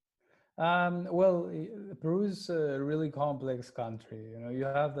 Peru is a really complex country. You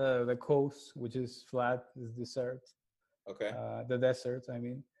have the coast, which is flat, is desert, Okay. the desert, I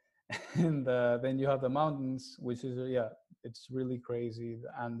mean, and then you have the mountains, which is yeah, it's really crazy.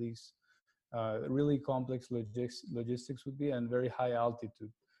 The Andes, really complex logistics would be, and very high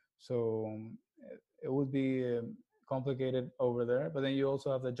altitude. So it would be complicated over there. But then you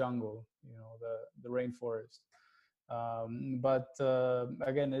also have the jungle, the rainforest. But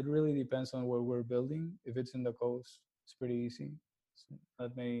again, it really depends on where we're building. If it's in the coast, it's pretty easy. It's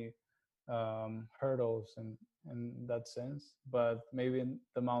not many hurdles in that sense. But maybe in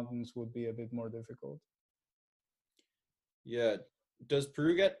the mountains would be a bit more difficult. Yeah. Does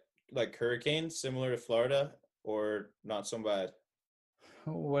Peru get like hurricanes similar to Florida or not so bad?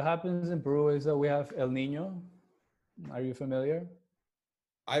 What happens in Peru is that we have El Nino. Are you familiar?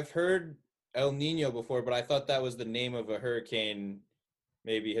 I've heard El Nino before, but I thought that was the name of a hurricane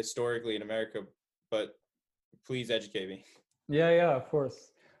maybe historically in America, but please educate me. Yeah, of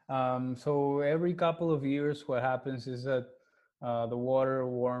course. So every couple of years, what happens is that the water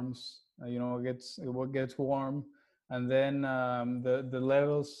warms. It gets warm, and then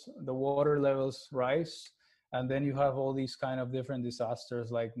the water levels rise, and then you have all these kind of different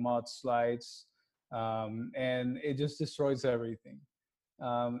disasters like mudslides, and it just destroys everything.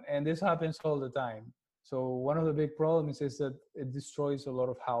 And this happens all the time. So one of the big problems is that it destroys a lot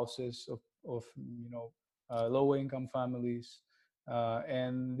of houses of low income families,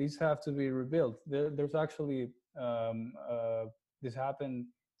 and these have to be rebuilt. There's actually this happened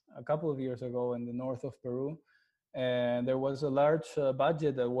a couple of years ago in the north of Peru, and there was a large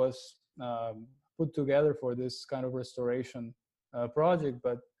budget that was put together for this kind of restoration project,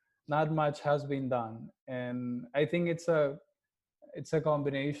 but not much has been done. And I think it's a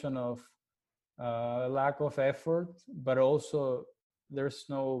combination of lack of effort, but also there's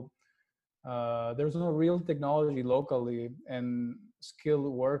no there's no real technology locally and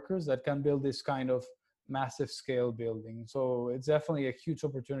skilled workers that can build this kind of massive scale building. So it's definitely a huge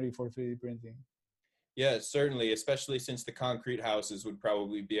opportunity for 3D printing. Yeah, certainly, especially since the concrete houses would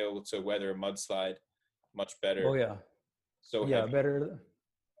probably be able to weather a mudslide much Oh better. yeah, So yeah, heavy.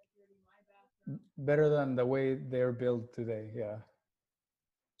 better than the way they're built today. Yeah.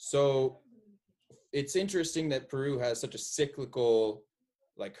 So it's interesting that Peru has such a cyclical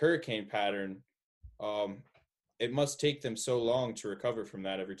like hurricane pattern. Um, it must take them so long to recover from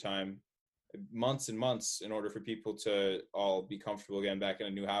that every time, months and months, in order for people to all be comfortable again back in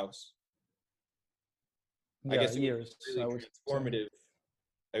a new house. I Yeah, guess it would years, be I really would say. transformative.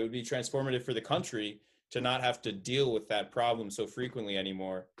 It would be transformative for the country to not have to deal with that problem so frequently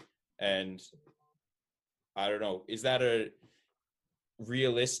anymore. And I don't know, is that a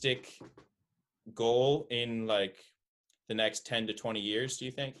realistic goal in like the next 10 to 20 years, do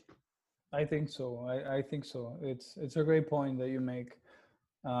you think? I think so. I think so. It's a great point that you make,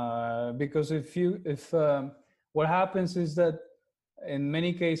 because if what happens is that in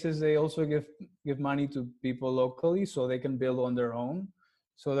many cases they also give money to people locally so they can build on their own.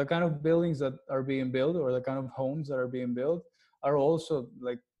 So the kind of buildings that are being built or the kind of homes that are being built are also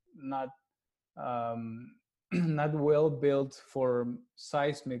like not um, not well built for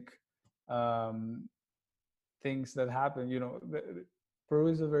seismic um, things that happen. Peru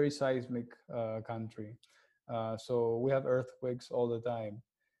is a very seismic country, so we have earthquakes all the time.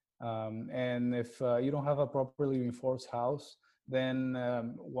 And if you don't have a properly reinforced house, then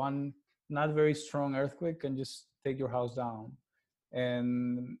one not very strong earthquake can just take your house down.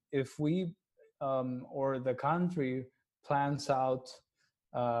 And if we or the country plans out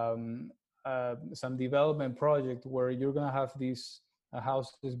um, some development project where you're gonna have these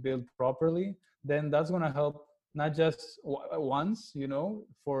houses built properly, then that's gonna help not just once, you know,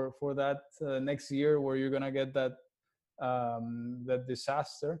 for that next year where you're gonna get that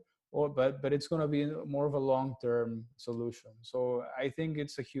disaster, or but it's gonna be more of a long-term solution. So I think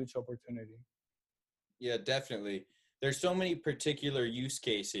it's a huge opportunity. Yeah, definitely. There's so many particular use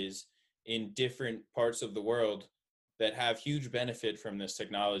cases in different parts of the world that have huge benefit from this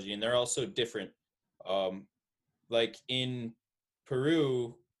technology, and they're also different. Um, like in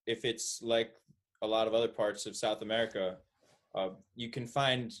Peru, if it's like a lot of other parts of South America, you can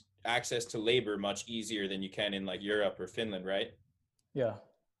find access to labor much easier than you can in like Europe or Finland, right? Yeah.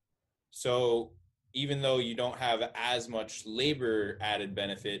 So even though you don't have as much labor added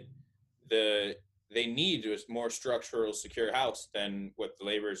benefit, the they need a more structural secure house than what the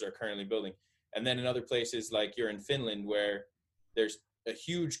laborers are currently building. And then in other places like you're in Finland where there's a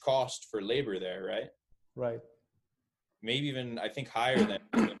huge cost for labor there, right? Right. Maybe even I think higher than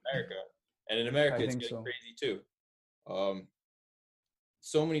in America. And in America I it's think getting so. crazy too. Um,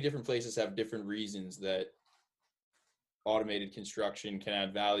 so many different places have different reasons that automated construction can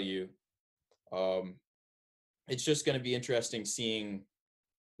add value. Um, it's just going to be interesting seeing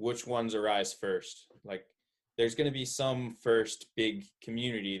which ones arise first. Like, there's going to be some first big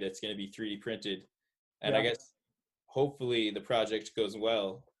community that's going to be 3D printed, and I Yeah. guess hopefully the project goes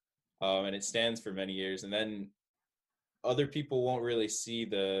well, and it stands for many years, and then other people won't really see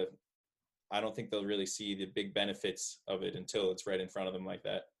the. I don't think they'll really see the big benefits of it until it's right in front of them like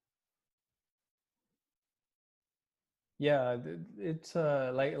that. Yeah, it's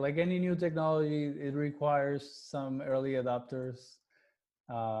like any new technology, it requires some early adopters.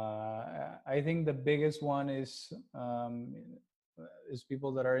 I think the biggest one is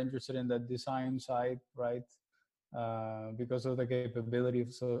people that are interested in the design side, right? Because of the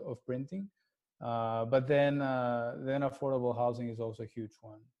capabilities of printing. But then affordable housing is also a huge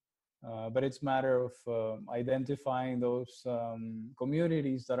one. But it's a matter of identifying those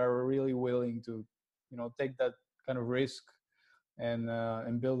communities that are really willing to, you know, take that kind of risk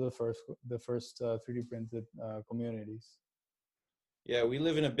and build the first 3D printed communities. Yeah, we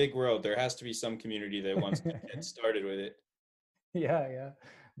live in a big world. There has to be some community that wants to get started with it. Yeah, yeah,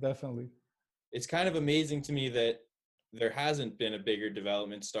 definitely. It's kind of amazing to me that there hasn't been a bigger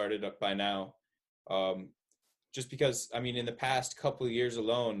development started up by now. Um, just because, I mean, in the past couple of years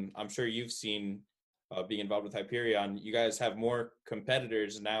alone, I'm sure you've seen being involved with Hyperion, you guys have more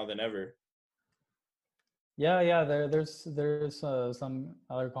competitors now than ever. Yeah, yeah. There's some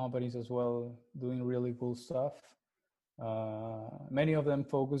other companies as well doing really cool stuff. Many of them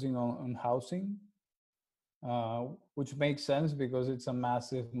focusing on housing, which makes sense because it's a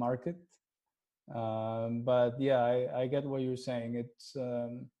massive market. But yeah, I get what you're saying.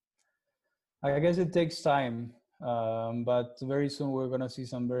 I guess it takes time, but very soon we're gonna see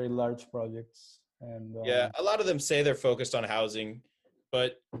some very large projects. And Yeah, a lot of them say they're focused on housing,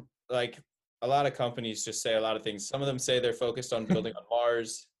 but like a lot of companies just say a lot of things. Some of them say they're focused on building on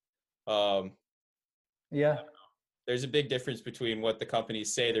Mars. Um, yeah, there's a big difference between what the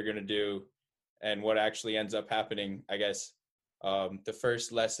companies say they're going to do and what actually ends up happening, I guess. The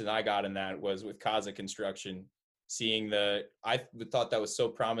first lesson I got in that was with Kaza Construction, seeing I thought that was so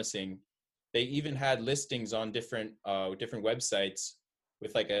promising. They even had listings on different websites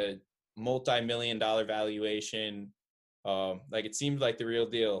with like a multi-million-dollar valuation. Like it seemed like the real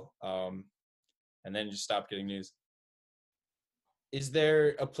deal. And then just stopped getting news. Is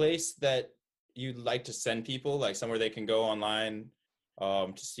there a place that you'd like to send people, like somewhere they can go online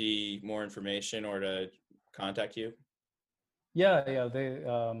to see more information or to contact you? yeah, yeah.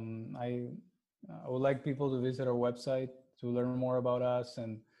 I would like people to visit our website to learn more about us,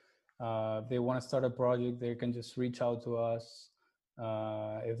 and if they want to start a project, they can just reach out to us.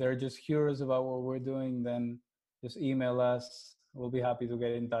 If they're just curious about what we're doing, then just email us. We'll be happy to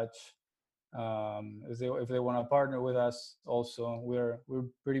get in touch. If they want to partner with us, also we're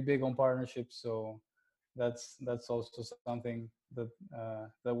pretty big on partnerships, so that's also something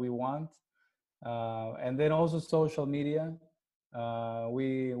that we want. And then also social media.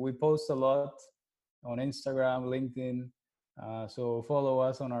 We post a lot on Instagram, LinkedIn. So follow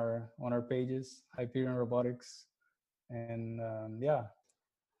us on our pages, Hyperion Robotics, and yeah.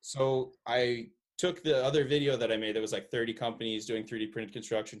 So I took the other video that I made that was like 30 companies doing 3D printed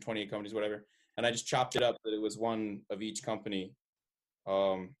construction, 28 companies, whatever, and I just chopped it up that it was one of each company.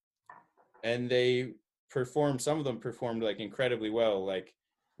 Um, and some of them performed like incredibly well. Like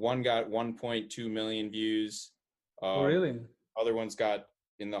one got 1.2 million views. Oh, Um, really? other ones got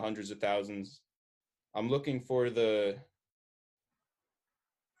in the hundreds of thousands. I'm looking for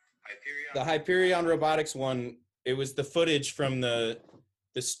The Hyperion Robotics one, it was the footage from the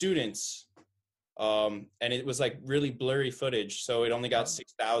students, and it was like really blurry footage, so it only got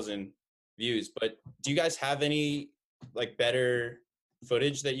 6,000 views. But do you guys have any like better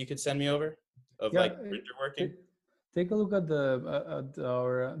footage that you could send me over of like printer working? Take a look at the at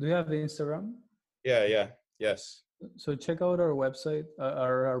our. Do you have Instagram? Yeah, yes. So check out our website,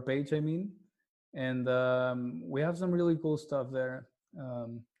 our page, I mean, and we have some really cool stuff there.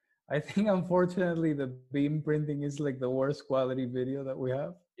 I think unfortunately the beam printing is like the worst quality video that we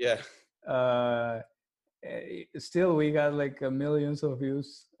have. Yeah. Uh, Still, we got like millions of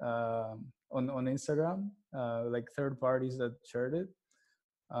views on Instagram, like third parties that shared it.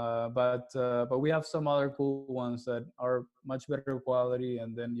 But we have some other cool ones that are much better quality,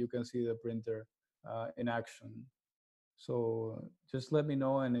 and then you can see the printer in action. So just let me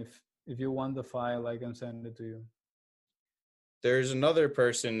know, and if you want the file, I can send it to you. There's another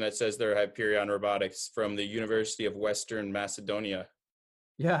person that says they're Hyperion Robotics from the University of Western Macedonia.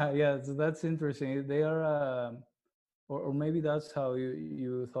 Yeah, so that's interesting. They are, or maybe that's how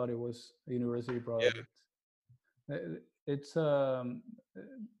you thought it was a university project. Yeah. It's they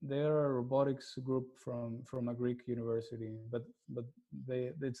are a robotics group from a Greek university, but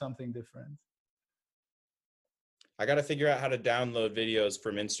they did something different. I got to figure out how to download videos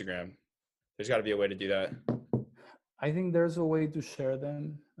from Instagram. There's got to be a way to do that. I think there's a way to share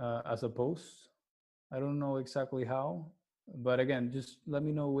them as a post. I don't know exactly how, but again, just let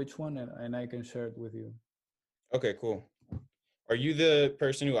me know which one, and I can share it with you. Okay, cool. Are you the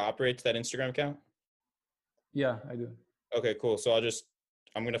person who operates that Instagram account? Yeah, I do. Okay, cool. So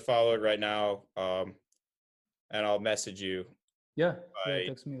I'm going to follow it right now, and I'll message you. Yeah,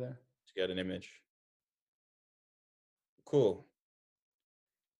 text me there. To get an image. Cool.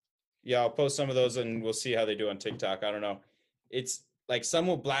 Yeah, I'll post some of those and we'll see how they do on TikTok. I don't know. It's like some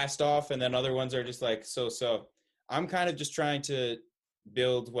will blast off and then other ones are just like so. I'm kind of just trying to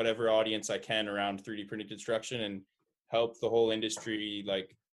build whatever audience I can around 3D printing construction and help the whole industry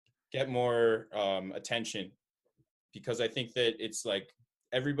like get more attention, because I think that it's like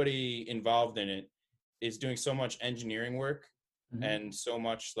everybody involved in it is doing so much engineering work and so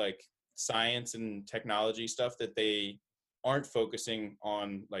much like science and technology stuff that they aren't focusing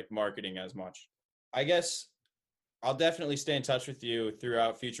on like marketing as much. I guess I'll definitely stay in touch with you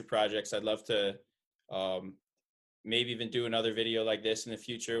throughout future projects. I'd love to maybe even do another video like this in the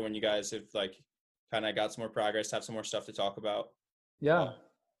future when you guys have like kind of got some more progress, have some more stuff to talk about. Yeah.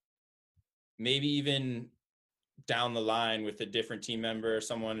 Maybe even down the line with a different team member or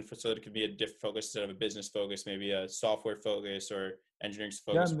someone so that it could be a different focus instead of a business focus, maybe a software focus or engineering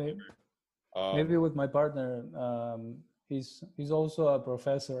focus. Yeah, maybe with my partner. He's also a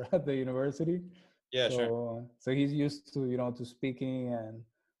professor at the university. Yeah, sure. So he's used to to speaking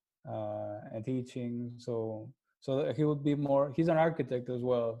and teaching. So he would be more. He's an architect as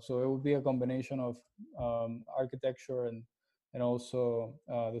well. So it would be a combination of architecture and also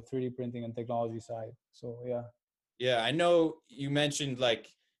the 3D printing and technology side. So yeah. Yeah, I know you mentioned like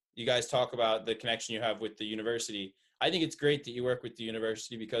you guys talk about the connection you have with the university. I think it's great that you work with the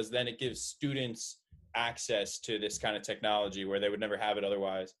university because then it gives students access to this kind of technology where they would never have it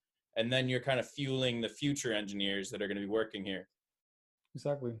otherwise. And then you're kind of fueling the future engineers that are going to be working here.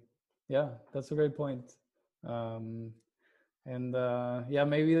 Exactly. Yeah, that's a great point. Yeah,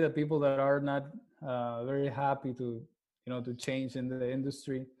 maybe the people that are not very happy to to change in the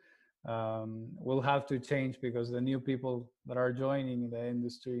industry will have to change, because the new people that are joining the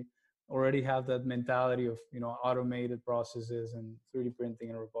industry already have that mentality of automated processes and 3D printing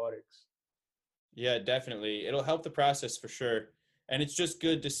and robotics. Yeah, definitely. It'll help the process for sure. And it's just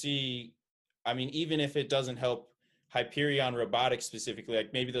good to see, I mean, even if it doesn't help Hyperion Robotics specifically,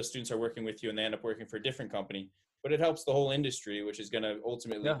 like maybe those students are working with you and they end up working for a different company, but it helps the whole industry, which is going to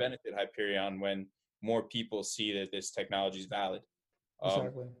ultimately benefit Hyperion when more people see that this technology is valid.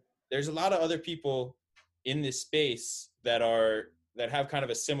 Exactly. There's a lot of other people in this space that have kind of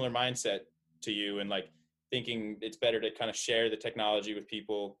a similar mindset to you and like thinking it's better to kind of share the technology with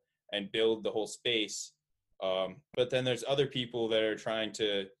people and build the whole space. But then there's other people that are trying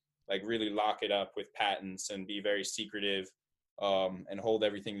to like really lock it up with patents and be very secretive and hold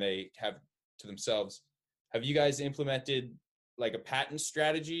everything they have to themselves. Have you guys implemented like a patent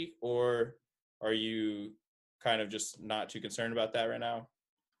strategy, or are you kind of just not too concerned about that right now?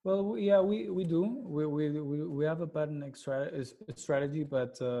 Well, yeah, we do. We have a patent strategy,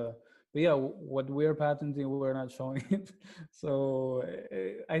 but yeah, what we're patenting, we're not showing it. So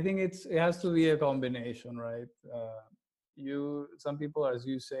I think it has to be a combination, right? Some people, as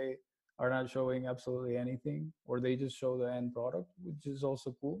you say, are not showing absolutely anything, or they just show the end product, which is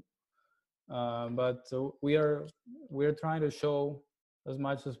also cool. but we're trying to show as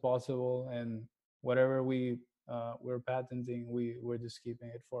much as possible, and whatever we're patenting, we're just keeping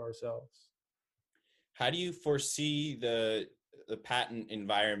it for ourselves. How do you foresee the patent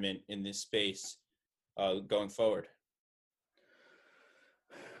environment in this space going forward?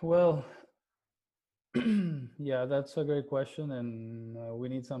 Well, yeah, that's a great question, and we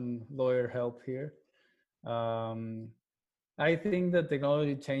need some lawyer help here. Um, I think that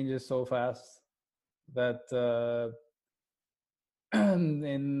technology changes so fast that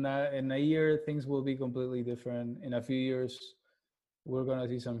in a year things will be completely different. In a few years, we're gonna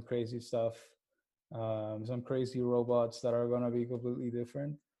see some crazy stuff, some crazy robots that are gonna be completely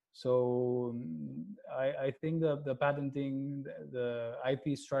different. So I think that the patenting, the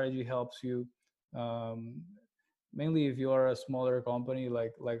IP strategy helps you, um, mainly if you are a smaller company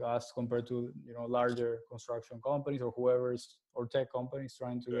like us compared to larger construction companies or whoever's or tech companies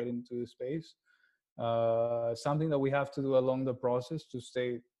trying to Sure. get into the space. Something that we have to do along the process to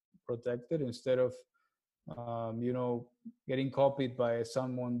stay protected instead of getting copied by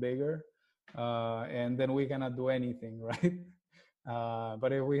someone bigger, and then we cannot do anything, right?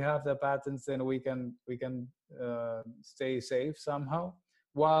 But if we have the patents, then we can stay safe somehow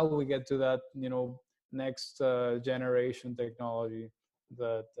while we get to that next generation technology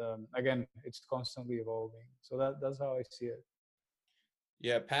that again it's constantly evolving. So that's how I see it.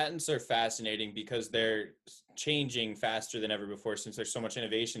 Yeah, patents are fascinating because they're changing faster than ever before since there's so much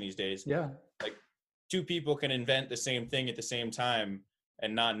innovation these days. Yeah, Like two people can invent the same thing at the same time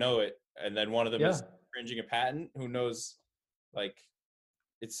and not know it, and then one of them yeah, is infringing a patent. Who knows? Like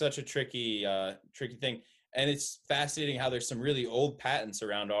it's such a tricky thing, and it's fascinating how there's some really old patents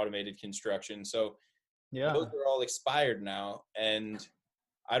around automated construction. So those yeah. are all expired now, and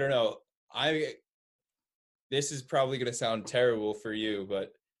I don't know. I This is probably going to sound terrible for you,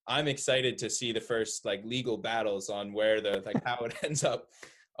 but I'm excited to see the first like legal battles on where the like how it ends up.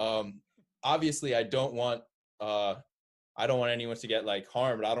 Um, Obviously, uh, I don't want anyone to get like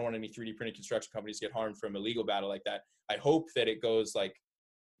harmed. I don't want any 3D printed construction companies to get harmed from a legal battle like that. I hope that it goes like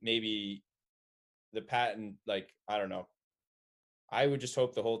maybe the patent, like I don't know. I would just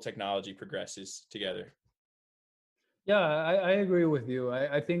hope the whole technology progresses together. Yeah, I agree with you.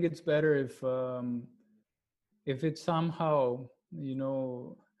 I think it's better if it's somehow,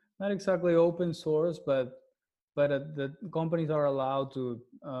 not exactly open source, but the companies are allowed to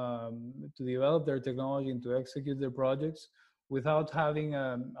develop their technology and to execute their projects without having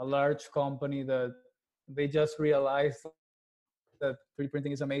a large company that they just realized that 3D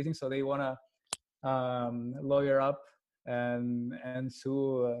printing is amazing, so they want to lawyer up and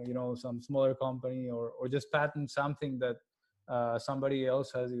sue some smaller company, or just patent something that somebody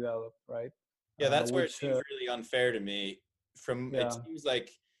else has developed, right? Yeah, that's where it Which seems really unfair to me. From it Yeah, seems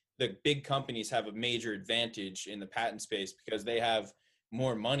like the big companies have a major advantage in the patent space because they have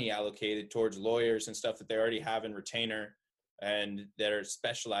more money allocated towards lawyers and stuff that they already have in retainer and that are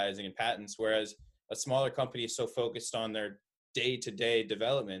specializing in patents, whereas a smaller company is so focused on their day-to-day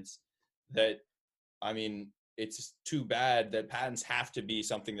developments that I mean, it's too bad that patents have to be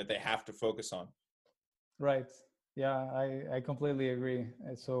something that they have to focus on. right. Yeah, I completely agree.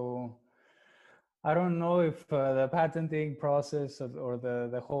 And so I don't know if the patenting process or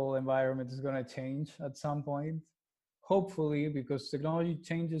the whole environment is going to change at some point. Hopefully, because technology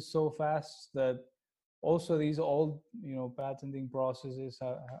changes so fast that also these old, patenting processes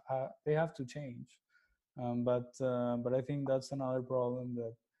they have to change. But I think that's another problem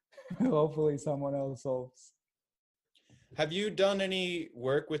that hopefully someone else solves. Have you done any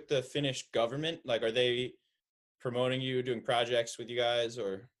work with the Finnish government? Like, are they promoting you, doing projects with you guys,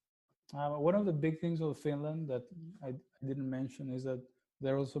 or? One of the big things of Finland that I didn't mention is that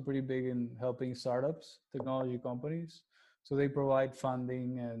they're also pretty big in helping startups, technology companies. So they provide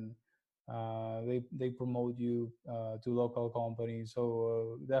funding, and they promote you to local companies.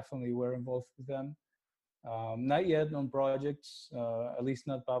 So definitely we're involved with them. Not yet on projects, at least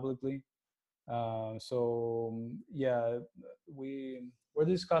not publicly. Yeah, we're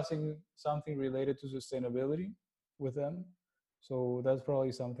discussing something related to sustainability with them. So that's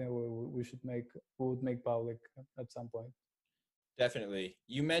probably something we would make public at some point. Definitely.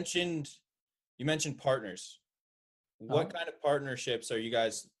 You mentioned partners. Uh-huh. What kind of partnerships are you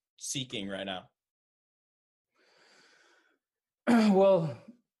guys seeking right now? Well,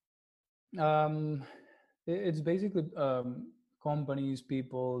 um, it's basically companies,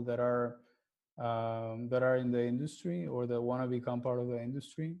 people that are in the industry or that want to become part of the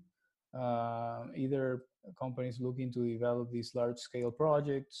industry. Either companies looking to develop these large scale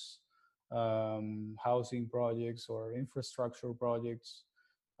projects, housing projects, or infrastructure projects.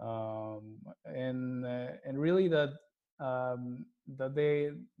 and really that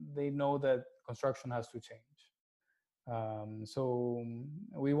they know that construction has to change. So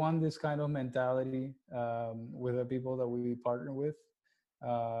we want this kind of mentality with the people that we partner with,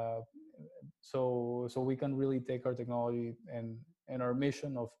 uh, so we can really take our technology and our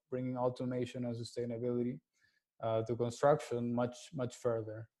mission of bringing automation and sustainability to construction much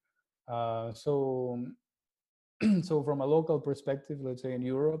further. So so from a local perspective, let's say in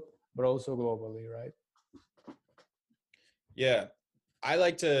Europe, but also globally, right? Yeah. I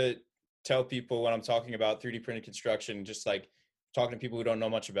like to tell people when I'm talking about 3D printed construction, just like talking to people who don't know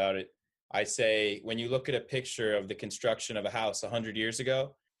much about it, I say when you look at a picture of the construction of a house 100 years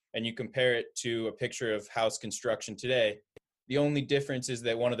ago and you compare it to a picture of house construction today, the only difference is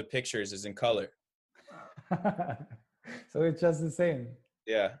that one of the pictures is in color. So it's just the same.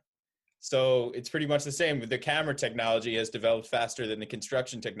 Yeah. So it's pretty much the same. The camera technology has developed faster than the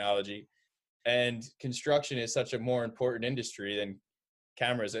construction technology. And construction is such a more important industry than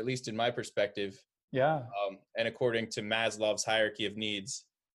cameras, at least in my perspective. Yeah, And according to Maslow's hierarchy of needs,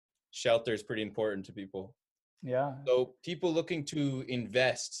 shelter is pretty important to people. yeah, So people looking to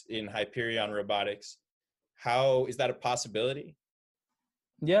invest in Hyperion Robotics, how is that a possibility?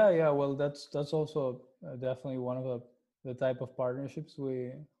 yeah. Well, that's also definitely one of the type of partnerships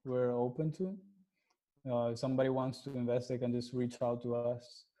we're open to. If somebody wants to invest, they can just reach out to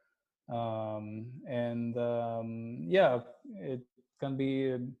us. And yeah, it can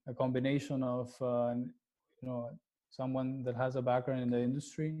be a combination of someone that has a background in the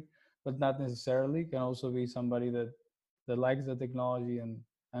industry, but not necessarily. Can also be somebody that likes the technology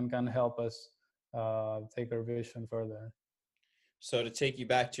and can help us take our vision further. So to take you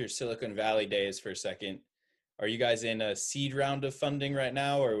back to your Silicon Valley days for a second, are you guys in a seed round of funding right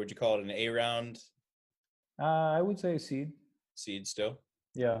now, or would you call it an A round? I would say seed. Seed still.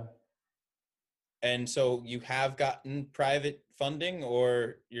 Yeah. And so you have gotten private funding,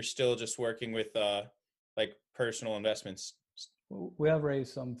 or you're still just working with like personal investments? We have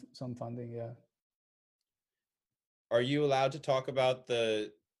raised some funding. Yeah. Are you allowed to talk about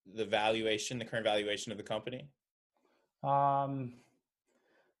the valuation, the current valuation of the company? Um,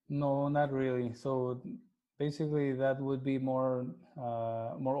 No, not really. So basically, that would be more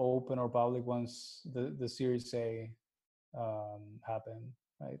open or public once the Series A happen,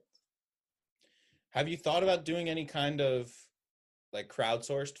 right? Have you thought about doing any kind of like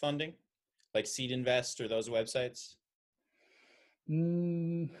crowdsourced funding, like Seed Invest or those websites?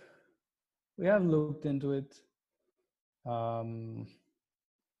 Mm, we have looked into it, um,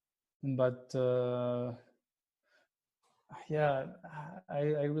 but yeah, I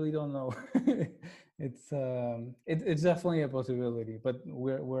really don't know. It's definitely a possibility, but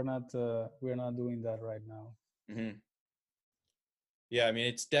we're not doing that right now. Hmm. Yeah, I mean,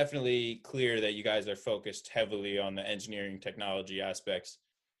 it's definitely clear that you guys are focused heavily on the engineering technology aspects,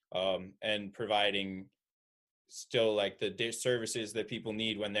 and providing still like the services that people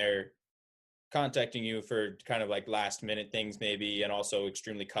need when they're contacting you for kind of like last minute things maybe, and also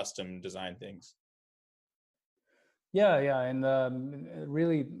extremely custom design things. Yeah, and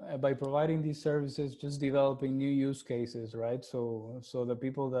really by providing these services, just developing new use cases, right? So the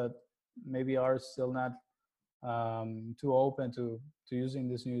people that maybe are still not too open to using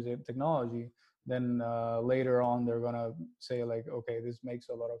this new technology, then later on they're gonna say like, okay, this makes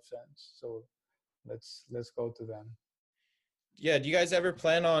a lot of sense. So let's go to them. Yeah, do you guys ever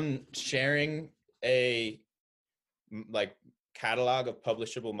plan on sharing a like catalog of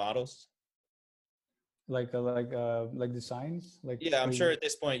publishable models? Like designs, like Yeah, I'm what sure you. at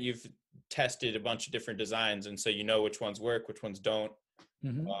this point you've tested a bunch of different designs, and so you know which ones work, which ones don't.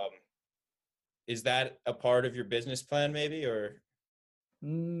 Mhm. Um, is that a part of your business plan, maybe, or?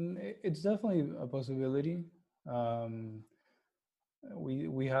 It's definitely a possibility. Um,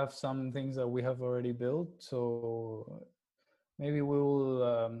 we have some things that we have already built, so maybe we will.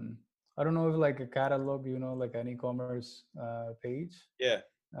 I don't know if like a catalog, like an e-commerce page. Yeah,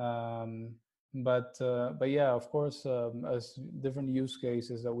 Um, but yeah, of course, as different use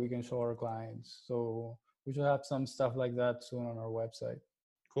cases that we can show our clients. So we should have some stuff like that soon on our website.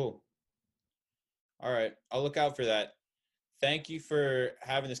 cool. All right, I'll look out for that. Thank you for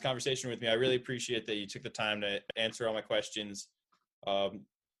having this conversation with me. I really appreciate that you took the time to answer all my questions. Um,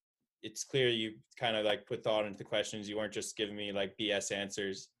 it's clear you kind of like put thought into the questions. You weren't just giving me like BS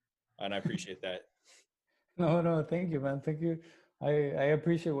answers, and I appreciate that. No, thank you, man. Thank you. I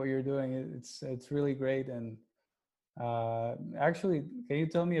appreciate what you're doing. It's really great. And actually, can you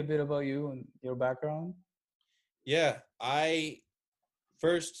tell me a bit about you and your background? Yeah, I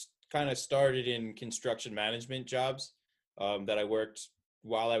first kind of started in construction management jobs that I worked.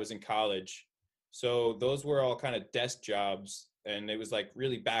 while I was in college. So those were all kind of desk jobs, and it was like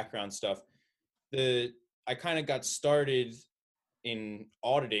really background stuff. The I kind of got started in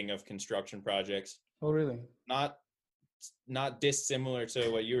auditing of construction projects, Oh, really? not not dissimilar to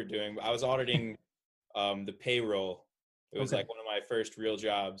what you were doing. I was auditing the payroll. It was Okay. like one of my first real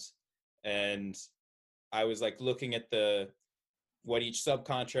jobs, and I was like looking at the what each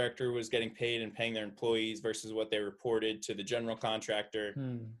subcontractor was getting paid and paying their employees versus what they reported to the general contractor,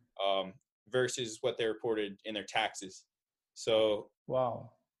 Hmm. um, versus what they reported in their taxes. So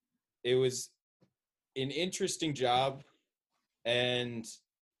Wow. it was an interesting job, and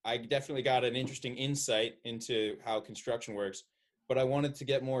I definitely got an interesting insight into how construction works. But I wanted to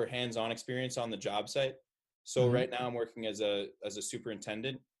get more hands-on experience on the job site. So Hmm. right now I'm working as a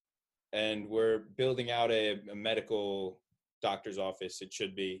superintendent, and we're building out a medical doctor's office. It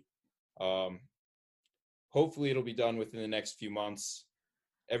should be. Um, Hopefully, it'll be done within the next few months.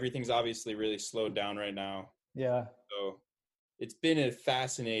 Everything's obviously really slowed down right now, Yeah. so it's been a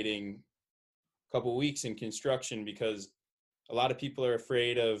fascinating couple weeks in construction because a lot of people are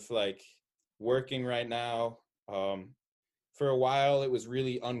afraid of like working right now. For a while, it was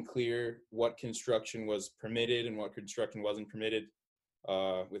really unclear what construction was permitted and what construction wasn't permitted,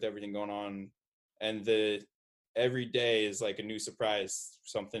 with everything going on, and the every day is like a new surprise.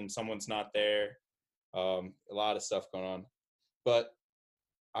 Someone's not there. A lot of stuff going on, but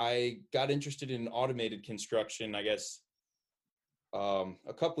I got interested in automated construction, I guess,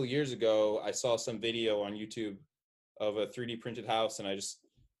 a couple of years ago. I saw some video on YouTube of a 3D printed house, and I just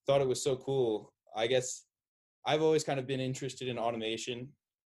thought it was so cool. I guess I've always kind of been interested in automation.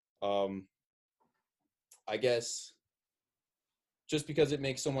 Um, I guess just because it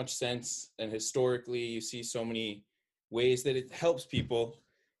makes so much sense, and historically you see so many ways that it helps people.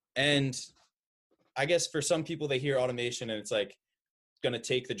 And I guess for some people, they hear automation and it's like going to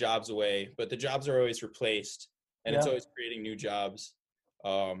take the jobs away, but the jobs are always replaced, and it's Yeah. always creating new jobs.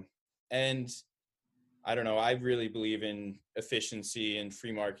 Um, and I don't know, I really believe in efficiency and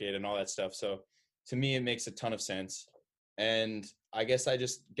free market and all that stuff. So to me, it makes a ton of sense. And I guess I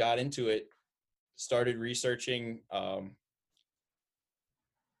just got into it, started researching.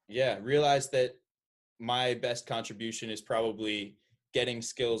 Yeah, realized that my best contribution is probably getting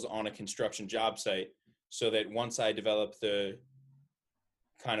skills on a construction job site, so that once I develop the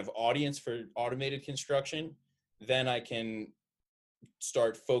kind of audience for automated construction, then I can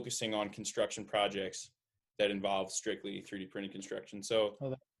start focusing on construction projects that involve strictly 3D printed construction. So Oh,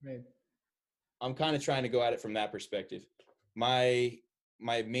 that's great. I'm kind of trying to go at it from that perspective. My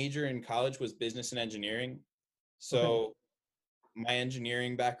my major in college was business and engineering. Okay. So my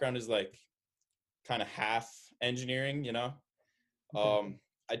engineering background is like kind of half engineering, you know. Okay.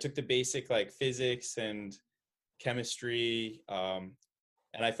 I took the basic like physics and chemistry, and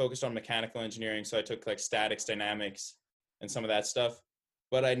I focused on mechanical engineering. So I took like statics, dynamics, and some of that stuff.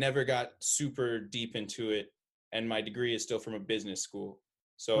 But I never got super deep into it. And my degree is still from a business school. Okay.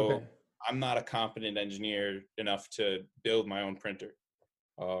 So I'm not a competent engineer enough to build my own printer.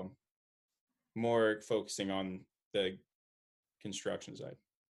 Um, More focusing on the construction side.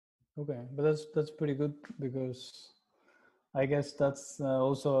 Okay. But that's pretty good because I guess that's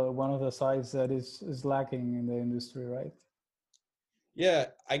also one of the sides that is lacking in the industry, right? Yeah,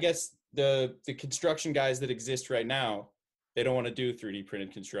 I guess the construction guys that exist right now, they don't want to do 3D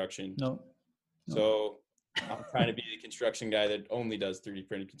printed construction. No. No. So I'm trying to be the construction guy that only does 3D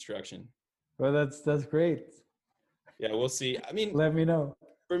printed construction. Well, that's great. Yeah, we'll see. I mean, Let me know.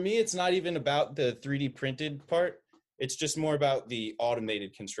 for me, it's not even about the 3D printed part. It's just more about the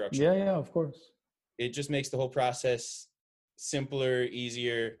automated construction. Yeah, yeah, of course. It just makes the whole process simpler,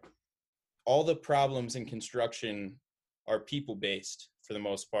 easier. All the problems in construction are people based for the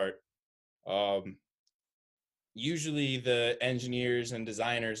most part. Um, Usually the engineers and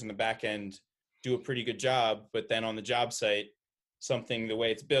designers in the back end do a pretty good job, but then on the job site, something, the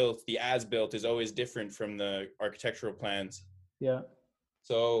way it's built, the as built is always different from the architectural plans. Yeah.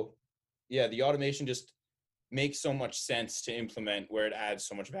 So yeah, the automation just makes so much sense to implement where it adds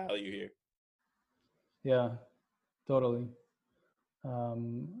so much value here. Yeah, totally.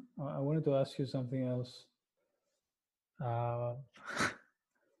 I wanted to ask you something else. Uh,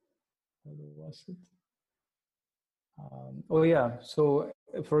 what was it? Oh yeah. So,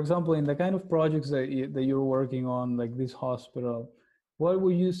 for example, in the kind of projects that you're working on, like this hospital, what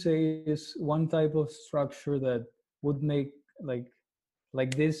would you say is one type of structure that would make like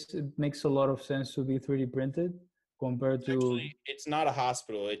like this? It makes a lot of sense to be 3D printed compared to Actually, it's not a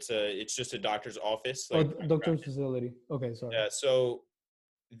hospital. It's just a doctor's office, oh, like doctor's facility. Okay, sorry. yeah. So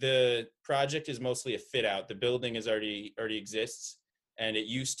the project is mostly a fit out. The building is already exists, and it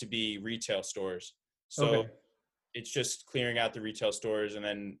used to be retail stores. So Okay. it's just clearing out the retail stores and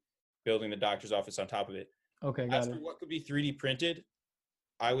then building the doctor's office on top of it. Okay, As got for it. what could be 3D printed,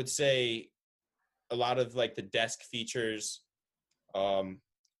 I would say a lot of like the desk features. Um,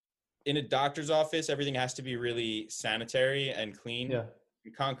 in a doctor's office, everything has to be really sanitary and clean. Yeah.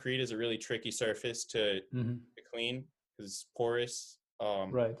 And concrete is a really tricky surface to clean because it's porous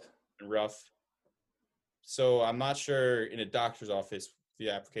Right. and rough. So I'm not sure in a doctor's office the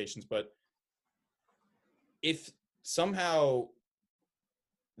applications, but if somehow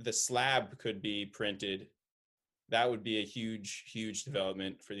the slab could be printed, that would be a huge, huge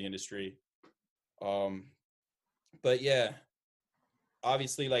development for the industry. Um, but yeah,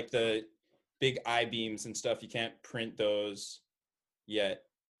 obviously, like the big I beams and stuff, you can't print those yet.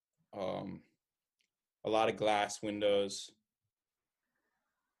 Um, a lot of glass windows.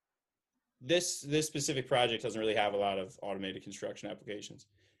 This specific project doesn't really have a lot of automated construction applications,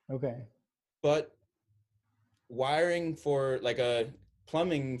 Okay. but wiring for like a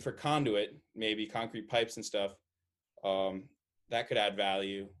plumbing for conduit, maybe concrete pipes and stuff, um, that could add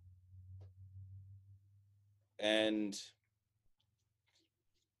value. And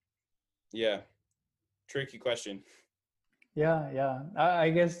yeah, tricky question. Yeah, yeah. I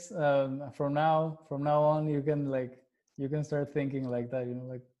guess from now on, you can start thinking like that. You know,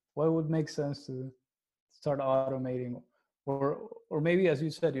 like what would make sense to start automating, or maybe as you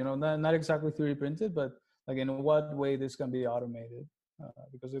said, you know, not exactly 3D printed, but like in what way this can be automated,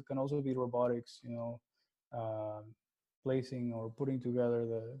 because it can also be robotics. You know, um, placing or putting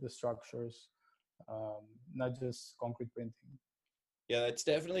together the structures, not just concrete printing. Yeah, that's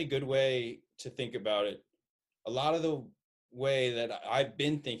definitely a good way to think about it. A lot of the way that I've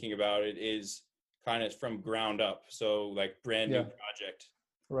been thinking about it is kind of from ground up. So like brand new Yeah. project.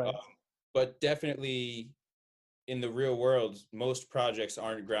 Right. Um, but definitely in the real world, most projects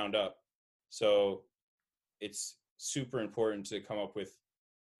aren't ground up. So it's super important to come up with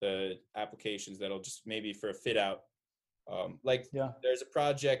the applications that'll just maybe for a fit out. Like Yeah. there's a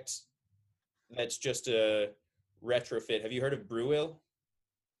project that's just a retrofit. Have you heard of Brewil?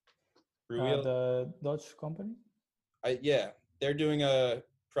 Brewil? The Dutch company. Yeah, they're doing a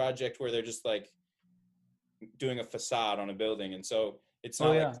project where they're just like doing a facade on a building, and so it's Oh not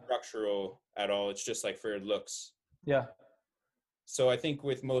like yeah. structural at all. It's just like for looks. Yeah. So I think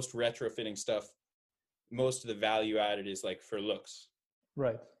with most retrofitting stuff, most of the value added is like for looks.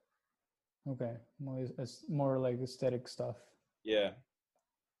 Right. Okay. It's more like aesthetic stuff. Yeah,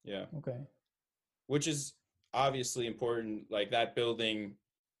 yeah. Okay. Which is obviously important. Like that building,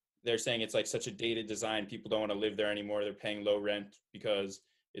 they're saying it's like such a dated design. People don't want to live there anymore. They're paying low rent because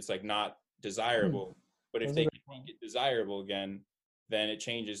it's like not desirable. But if That's a they good can point. make it desirable again, then it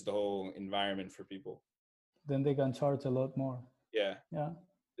changes the whole environment for people. Then they can charge a lot more. Yeah. Yeah.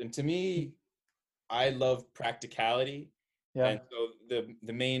 And to me, I love practicality. Yeah. And so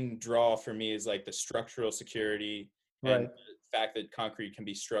the main draw for me is like the structural security and Right. the fact that concrete can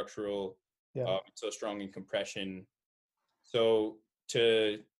be structural, Yeah. it's so strong in compression. So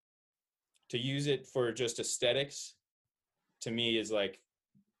to to use it for just aesthetics to me is like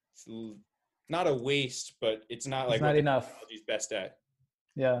not a waste, but it's not It's like not what the enough. technology is best at.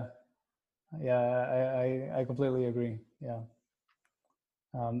 Yeah. Yeah. I completely agree. Yeah.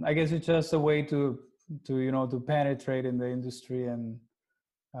 I guess it's just a way to you know to penetrate in the industry, and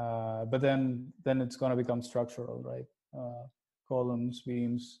but then it's going to become structural, right? Columns,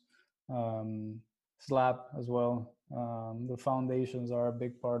 beams, um, slab as well. The foundations are a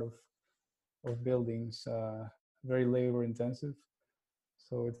big part of buildings, very labor intensive,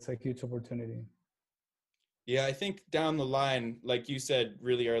 so it's a huge opportunity. Yeah, I think down the line, like you said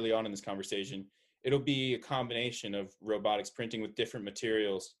really early on in this conversation, it'll be a combination of robotics printing with different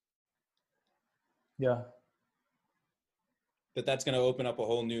materials, Yeah. but that's going to open up a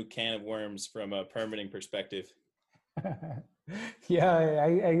whole new can of worms from a permitting perspective. Yeah,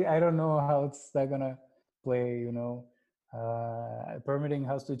 I don't know how it's that gonna play, you know. Permitting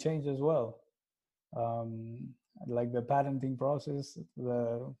has to change as well. um, like the patenting process,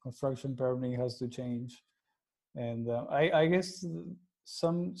 the construction permitting has to change, and I guess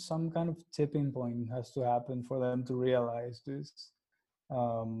some kind of tipping point has to happen for them to realize this.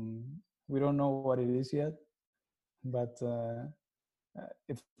 Um, we don't know what it is yet, but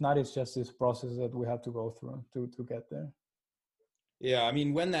if not, it's just this process that we have to go through to get there. Yeah, I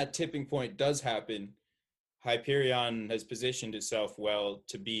mean, when that tipping point does happen, Hyperion has positioned itself well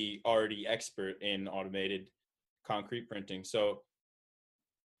to be already expert in automated concrete printing. So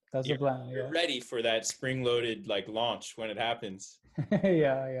That's the you're, plan. you're Yeah. ready for that spring-loaded like launch when it happens.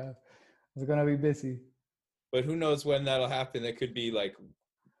 Yeah, yeah. It's gonna be busy. but who knows when that'll happen. That could be like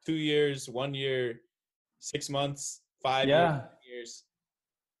 2 years, 1 year, 6 months, 5 years, Yeah, 10 years.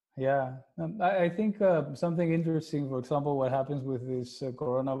 yeah. I think something interesting, for example, what happens with this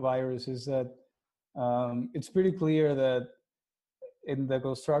coronavirus is that it's pretty clear that in the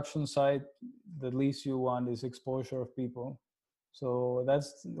construction site, the least you want is exposure of people. So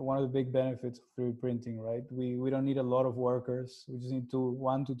that's one of the big benefits of 3D printing, right? We don't need a lot of workers. We just need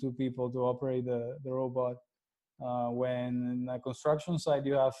 1 to 2 people to operate the robot. When in a construction site,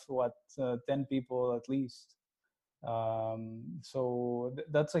 you have 10 people at least. So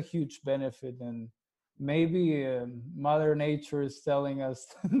that's a huge benefit, and maybe Mother Nature is telling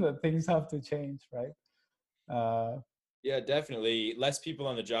us that things have to change, right? Uh, Yeah, definitely. Less people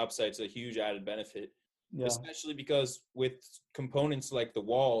on the job site's a huge added benefit, yeah, especially because with components like the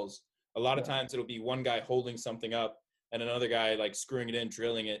walls, a lot of yeah, times it'll be one guy holding something up and another guy like screwing it in,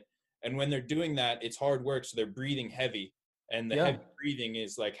 drilling it. And when they're doing that, it's hard work, so they're breathing heavy. And the yeah. heavy breathing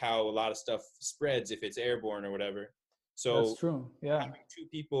is like how a lot of stuff spreads if it's airborne or whatever. That's So true. Yeah, having two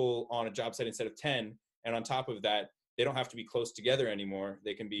people on a job site instead of 10, and on top of that, they don't have to be close together anymore.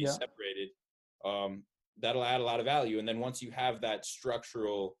 They can be yeah, separated. Um, that'll add a lot of value. And then once you have that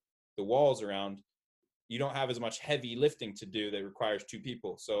structural, the walls around, you don't have as much heavy lifting to do that requires two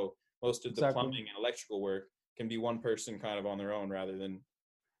people. So most of the exactly. plumbing and electrical work can be one person kind of on their own rather than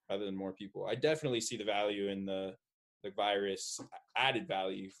more people. I definitely see the value in the virus added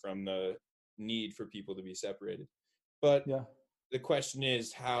value from the need for people to be separated. But Yeah. the question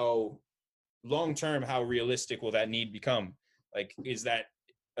is how long term, how realistic will that need become? Like, is that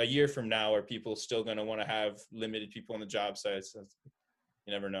a year from now, are people still going to want to have limited people on the job sites?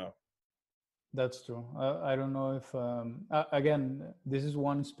 You never know. That's true. I don't know if, again, this is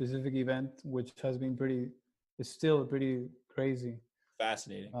one specific event which has been it's still pretty crazy.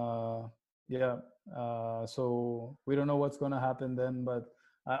 Fascinating. Uh, yeah. So we don't know what's going to happen then, but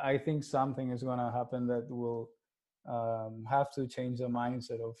I think something is going to happen that will have to change the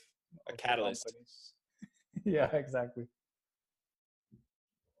mindset A of the catalyst. companies. Yeah, exactly.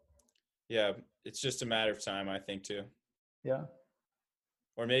 Yeah, it's just a matter of time, I think, too. Yeah.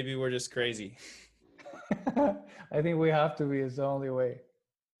 Or maybe we're just crazy. I think we have to be. It's the only way.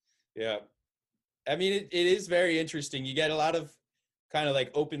 Yeah. I mean, it is very interesting. You get a lot of kind of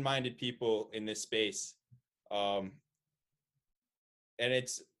like open minded people in this space. Um, and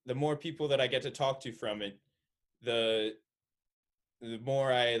it's the more people that I get to talk to from it, the the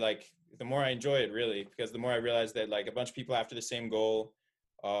more I like, the more I enjoy it really, because the more I realize that like a bunch of people after the same goal.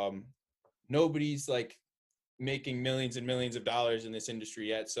 Um, Nobody's like making millions and millions of dollars in this industry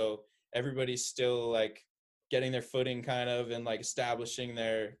yet, so everybody's still like getting their footing kind of and like establishing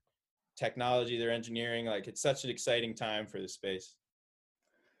their technology, their engineering. Like it's such an exciting time for the space.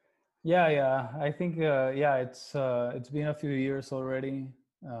 Yeah, yeah. I think yeah, it's been a few years already,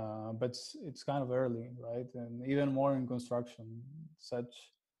 but it's kind of early, right? And even more in construction. Such.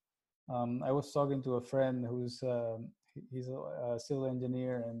 I was talking to a friend who's he's a civil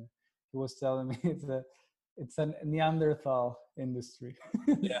engineer, and he was telling me it's a Neanderthal industry.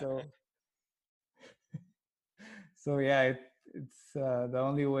 Yeah. so so yeah, it's the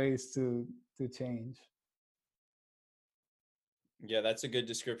only way is to change. Yeah, that's a good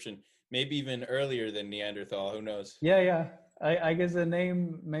description. Maybe even earlier than Neanderthal, who knows. Yeah, yeah. I guess the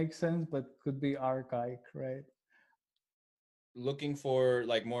name makes sense, but could be archaic, right? Looking for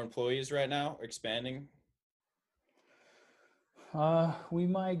like more employees right now, expanding. We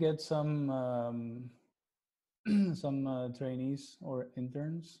might get some trainees or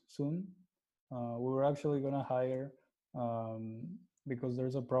interns soon. We were actually gonna hire um, because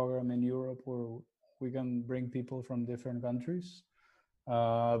there's a program in Europe where we can bring people from different countries.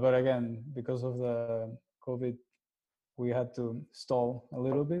 But again, because of the COVID, we had to stall a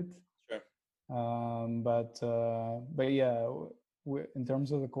little bit. Sure. But yeah, in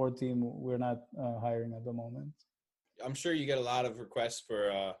terms of the core team, we're not hiring at the moment. I'm sure you get a lot of requests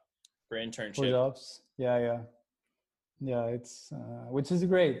for For internships. jobs, yeah, yeah, yeah. It's which is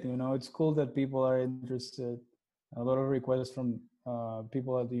great. It's cool that people are interested. A lot of requests from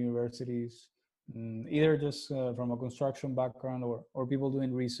people at the universities, either just from a construction background or people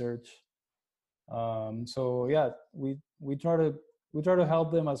doing research. So yeah, we try to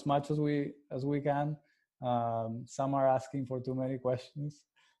help them as much as we can. Some are asking for too many questions,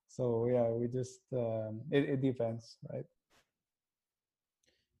 so yeah, we just it depends, right?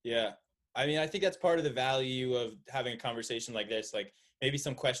 Yeah. I mean, I think that's part of the value of having a conversation like this. Like maybe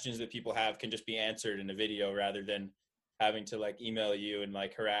some questions that people have can just be answered in a video rather than having to like email you and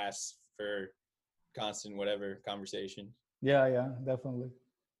like harass for constant whatever conversation. Yeah, yeah, definitely.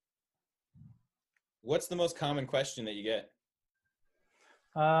 What's the most common question that you get?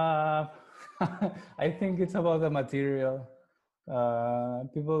 Uh, I think it's about the material.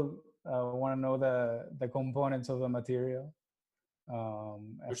 People want to know the components of the material.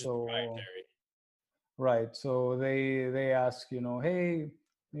 And Which is so proprietary. right, so they ask, hey,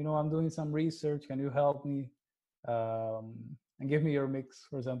 I'm doing some research. Can you help me and give me your mix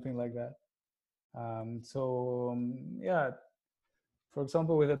or something like that? Yeah, for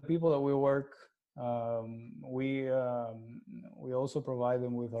example, with the people that we work, we also provide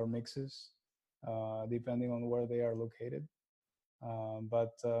them with our mixes, depending on where they are located.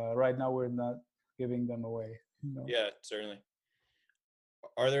 But right now, we're not giving them away. Yeah, certainly.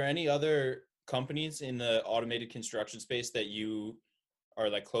 Are there any other companies in the automated construction space that you are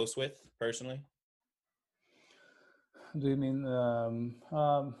like close with personally? Do you mean?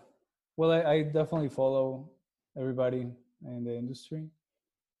 Well, I definitely follow everybody in the industry,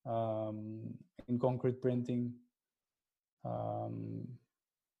 um, in concrete printing. Um,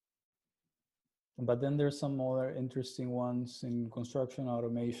 but then there's some other interesting ones in construction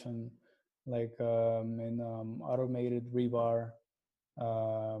automation, like in automated rebar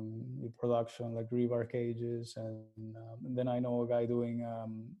production, like rebar cages, and then I know a guy doing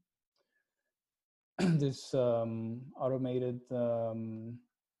this automated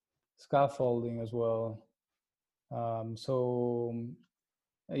scaffolding as well. So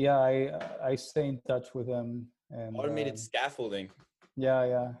yeah, I stay in touch with them, and Automated scaffolding. yeah,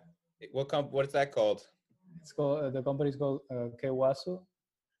 yeah. What is that called? It's called the company is called Kewaso.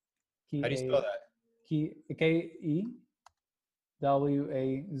 How do you spell that?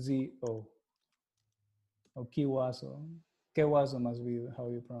 Kewazo. Oh, Kewaso. Kewaso must be how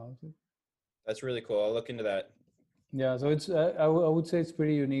you pronounce it. That's really cool. I'll look into that. Yeah, so it's I would say it's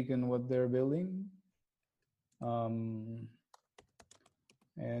pretty unique in what they're building. Um,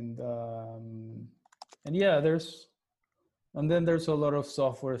 and um, and yeah, and then there's a lot of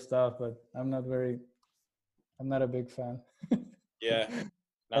software stuff, but I'm not a big fan. Yeah,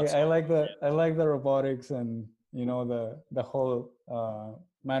 I, not so. I like the robotics and the whole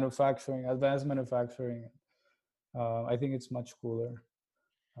manufacturing, advanced manufacturing. I think it's much cooler.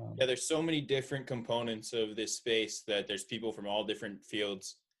 Yeah, there's so many different components of this space that there's people from all different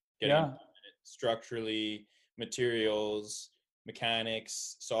fields getting Yeah, involved in it. Structurally, materials,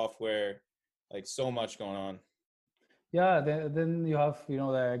 mechanics, software, like so much going on. yeah. Then you have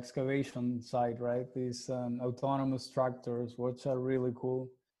the excavation side, right? These autonomous tractors, which are really cool.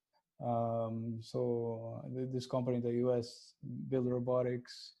 This company in the U.S. build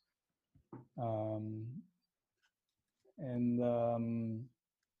robotics, um, and um,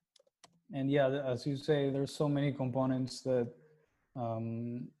 and yeah, as you say, there's so many components that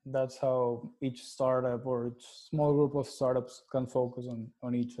that's how each startup or each small group of startups can focus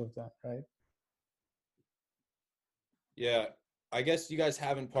on each of them, right? Yeah, I guess you guys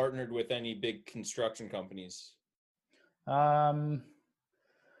haven't partnered with any big construction companies. Um,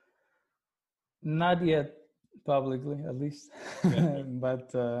 Not yet publicly, at least, Yeah,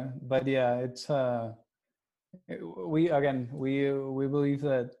 but yeah, it's we again we believe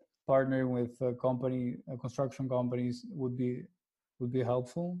that partnering with construction companies would be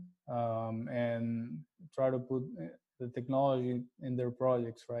helpful, and try to put the technology in their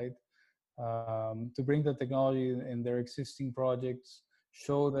projects, right? To bring the technology in their existing projects,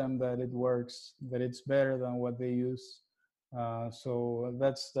 show them that it works, that it's better than what they use. So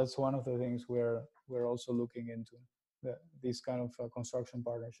that's one of the things we're also looking into, these kind of construction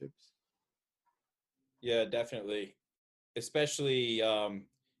partnerships. yeah, definitely. Especially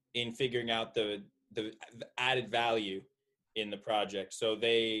in figuring out the added value in the project. So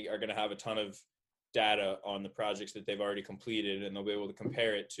they are going to have a ton of data on the projects that they've already completed, and they'll be able to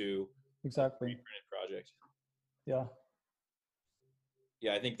compare it to a Exactly. pre-printed project. Yeah.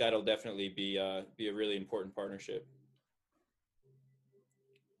 Yeah, I think that'll definitely be a really important partnership.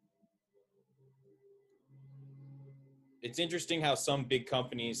 It's interesting how some big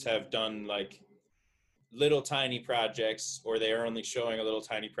companies have done like little tiny projects, or they are only showing a little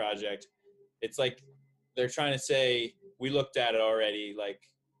tiny project. It's like they're trying to say we looked at it already, like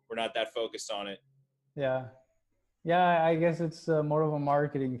we're not that focused on it. Yeah. Yeah. I guess it's more of a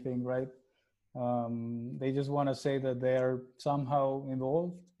marketing thing, right? They just want to say that they are somehow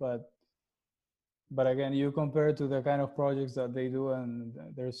involved, but again, you compare to the kind of projects that they do, and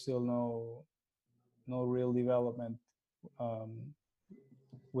there's still no real development um,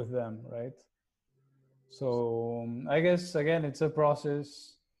 with them, right? So I guess again, it's a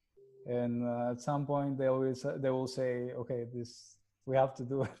process, and at some point they will say, okay, this we have to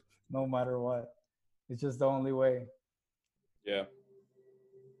do it, no matter what. It's just the only way. Yeah.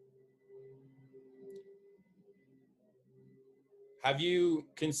 Have you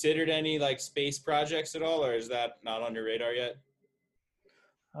considered any like space projects at all, or is that not on your radar yet?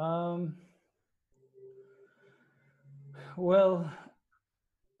 Um, well,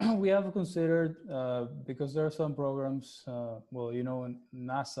 we have considered because there are some programs, well, you know, in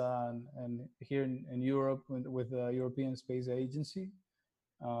NASA and here in Europe with the European Space Agency,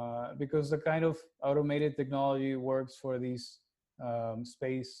 because the kind of automated technology works for these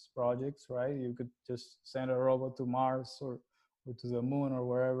space projects, right? You could just send a robot to Mars or to the moon or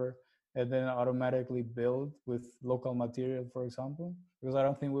wherever, and then automatically build with local material, for example. Because I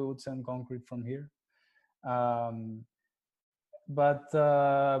don't think we would send concrete from here. Um, but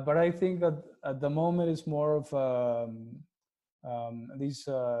I think that at the moment it's more of these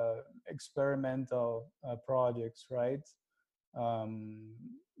experimental projects, right? Um,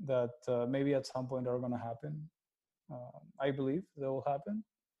 that maybe at some point are going to happen. I believe they will happen,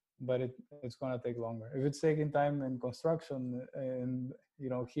 but it's going to take longer. If it's taking time in construction and you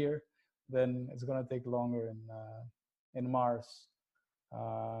know here, then it's going to take longer in Mars.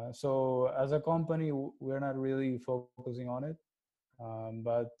 So as a company, we're not really focusing on it.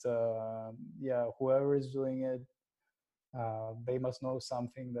 But yeah, whoever is doing it, they must know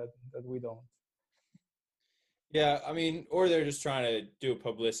something that we don't. Yeah, I mean, or they're just trying to do a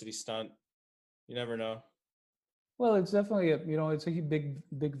publicity stunt. You never know. Well, it's definitely you know it's a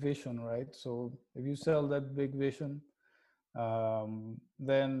big vision, right? So if you sell that big vision,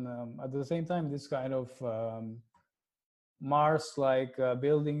 then at the same time, this kind of Mars-like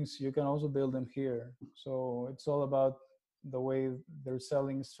buildings, you can also build them here. So it's all about the way they're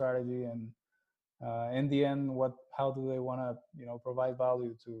selling strategy and in the end, what how do they want to you know provide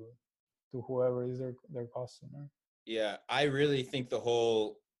value to whoever is their customer. Yeah, I really think the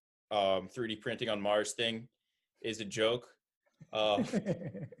whole 3D printing on Mars thing is a joke, uh,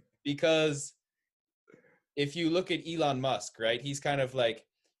 because if you look at Elon Musk, right, he's kind of like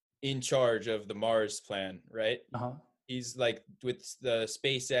in charge of the Mars plan, right? Uh-huh. He's like with the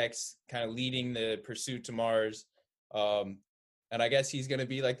SpaceX kind of leading the pursuit to Mars. Um, and I guess he's going to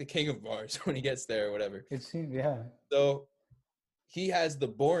be like the king of Mars when he gets there or whatever. It seems, yeah. So he has the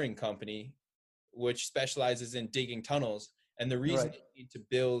Boring Company, which specializes in digging tunnels. And the reason Right. they need to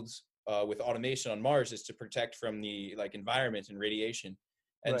build with automation on Mars is to protect from the like environment and radiation.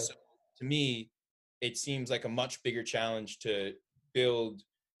 And Right. so to me, it seems like a much bigger challenge to build.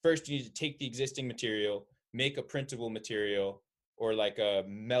 First, you need to take the existing material, make a printable material or like a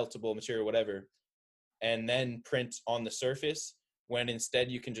meltable material, whatever, and then print on the surface when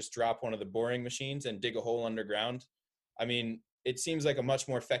instead you can just drop one of the boring machines and dig a hole underground. I mean, it seems like a much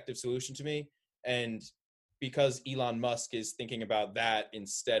more effective solution to me. And because Elon Musk is thinking about that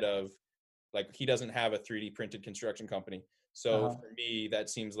instead of like he doesn't have a 3D printed construction company. So Uh-huh. for me, that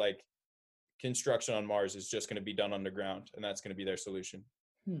seems like construction on Mars is just going to be done underground and that's going to be their solution.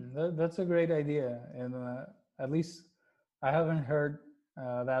 That's a great idea, and at least I haven't heard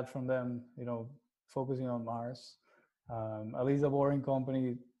that from them. You know, focusing on Mars. At least the Boring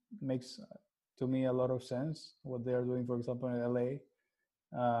Company makes to me a lot of sense. What they are doing, for example, in LA.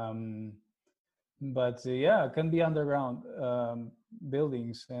 Um, but yeah, it can be underground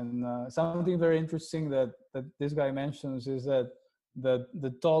buildings. And something very interesting that this guy mentions is that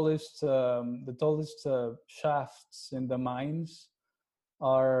the tallest shafts in the mines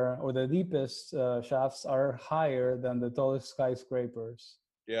are, or the deepest shafts are higher than the tallest skyscrapers.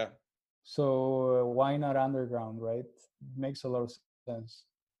 Yeah. So why not underground, right? It makes a lot of sense.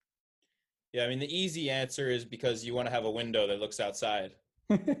 Yeah. I mean, the easy answer is because you want to have a window that looks outside.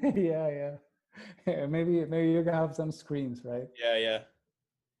 Yeah, yeah. Yeah, maybe you can have some screens, right? Yeah. Yeah.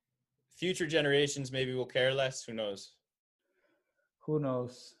 Future generations maybe will care less. Who knows? Who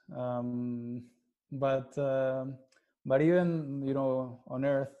knows? But but even you know on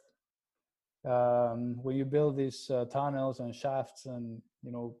Earth, when you build these tunnels and shafts, and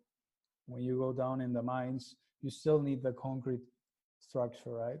you know when you go down in the mines, you still need the concrete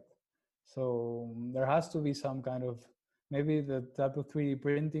structure, right? So there has to be some kind of maybe the type of 3D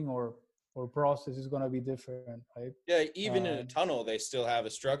printing or process is going to be different, right? Yeah, even in a Um, tunnel, they still have a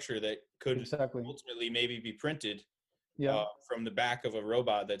structure that could exactly. ultimately maybe be printed Yeah. from the back of a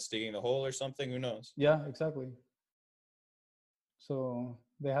robot that's digging the hole or something. Who knows? Yeah. Exactly. So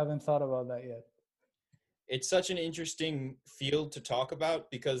they haven't thought about that yet. It's such an interesting field to talk about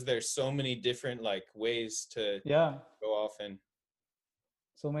because there's so many different like ways to Yeah. go off in.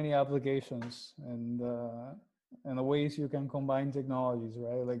 So many applications and the ways you can combine technologies,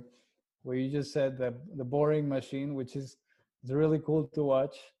 right? Like where you just said the boring machine, which is it's really cool to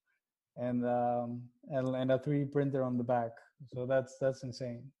watch, and a 3D printer on the back. So that's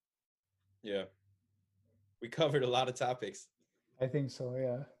insane. Yeah, we covered a lot of topics. I think so.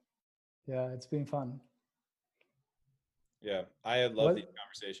 Yeah. Yeah. It's been fun. Yeah, I love these What,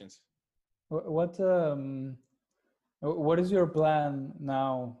 conversations. what, what is your plan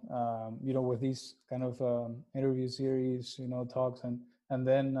now? With these kind of interview series, talks, and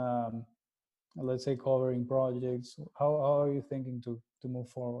then let's say covering projects. How are you thinking to move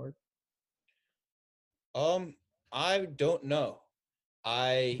forward? Um, I don't know.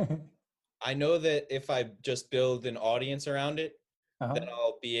 I I know that if I just build an audience around it, then Uh-huh.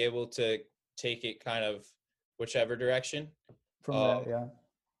 I'll be able to take it kind of whichever direction. From Um, there, yeah.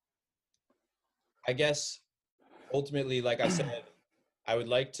 I guess ultimately, like I said, I would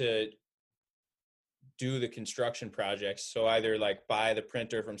like to do the construction projects. So either like buy the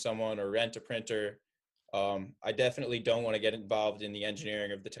printer from someone or rent a printer. I definitely don't want to get involved in the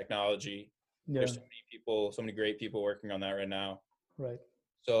engineering of the technology. Yeah. There's so many people, so many great people working on that right now. Right.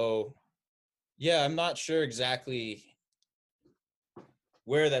 So yeah, I'm not sure exactly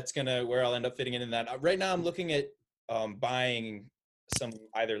where I'll end up fitting in that. Right now, I'm looking at buying some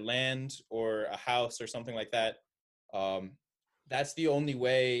either land or a house or something like that. Um, that's the only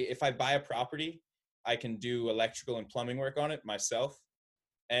way. If I buy a property, I can do electrical and plumbing work on it myself.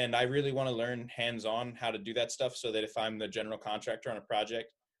 And I really want to learn hands-on how to do that stuff so that if I'm the general contractor on a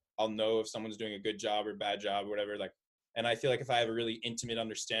project, I'll know if someone's doing a good job or bad job or whatever. Like, and I feel like if I have a really intimate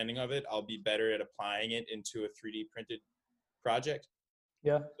understanding of it, I'll be better at applying it into a 3D printed project.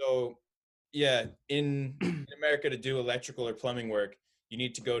 Yeah. So, yeah, in America to do electrical or plumbing work, you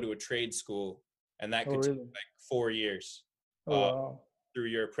need to go to a trade school, and that Oh, could take really? like 4 years Oh, uh, wow. through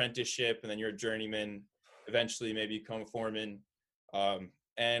your apprenticeship, and then you're a journeyman. Eventually, maybe become a foreman.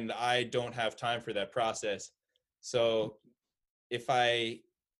 And I don't have time for that process. So, if I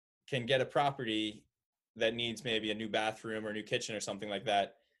can get a property that needs maybe a new bathroom or a new kitchen or something like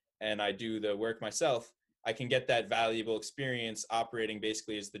that, and I do the work myself, I can get that valuable experience operating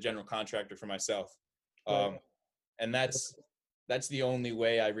basically as the general contractor for myself. Right. Um, and that's the only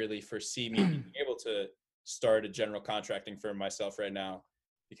way I really foresee me being able to start a general contracting firm myself right now,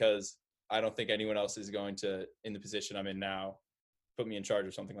 because I don't think anyone else is going to, in the position I'm in now, put me in charge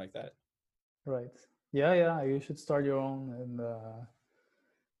of something like that. Right. Yeah, yeah. You should start your own. And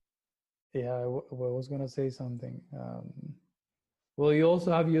yeah, I was gonna say something. Well, you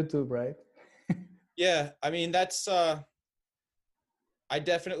also have YouTube, right? Yeah, I mean that's I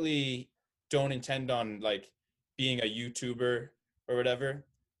definitely don't intend on like being a YouTuber or whatever.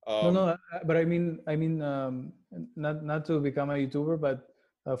 No, Um, no. But not to become a YouTuber, but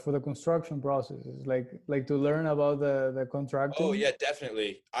for the construction processes, like to learn about the oh contracting. yeah,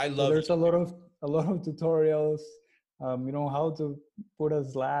 definitely. I So love there's YouTube. a lot of tutorials. How to put a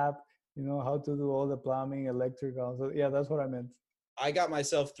slab. How to do all the plumbing, electrical. So yeah, that's what I meant. I got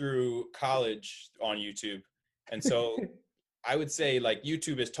myself through college on YouTube, and so I would say like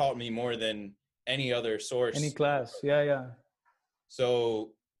YouTube has taught me more than any other Any source. class. Yeah, yeah.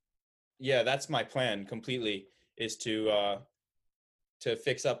 So yeah, that's my plan completely, is to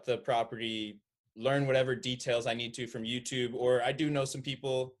fix up the property, learn whatever details I need to from YouTube, or I do know some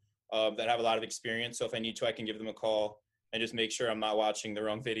people that have a lot of experience. So if I need to, I can give them a call and just make sure I'm not watching the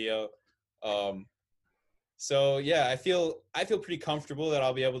wrong video. Um, so yeah, I feel pretty comfortable that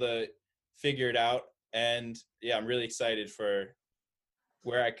I'll be able to figure it out, and yeah, I'm really excited for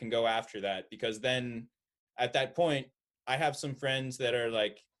where I can go after that, because then at that point, I have some friends that are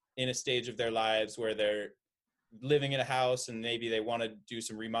like in a stage of their lives where they're living in a house and maybe they want to do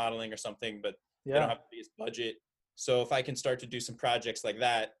some remodeling or something, but they don't Yeah. have the biggest budget. So if I can start to do some projects like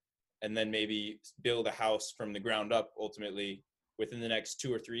that and then maybe build a house from the ground up ultimately within the next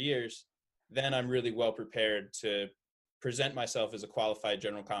 2 or 3 years, then I'm really well prepared to present myself as a qualified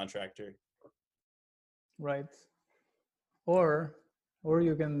general contractor. Right. Or or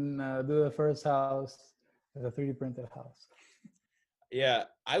you can do the first house as a 3D printed house. Yeah,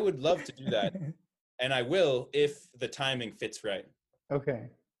 I would love to do that. And I will if the timing fits right. Okay.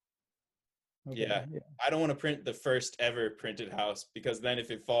 Okay. Yeah. I don't want to print the first ever printed house, because then if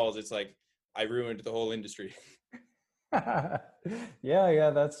it falls, it's like I ruined the whole industry. Yeah. Yeah, yeah,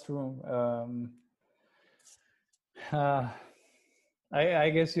 that's true. Uh, I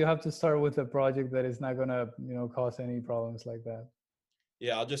guess you have to start with a project that is not gonna, cause any problems like that.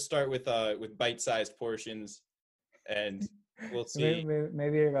 Yeah, I'll just start with bite-sized portions, and we'll see.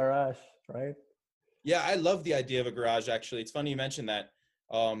 Maybe a garage, right? Yeah, I love the idea of a garage actually. It's funny you mentioned that.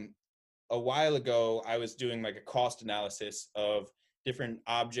 Um, a while ago, I was doing like a cost analysis of different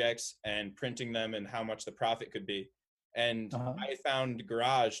objects and printing them and how much the profit could be. And Uh-huh. I found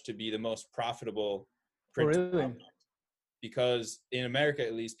garage to be the most profitable Oh, printing really? object, because in America,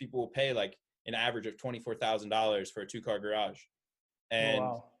 at least, people will pay like an average of $24,000 for a two-car garage. Oh and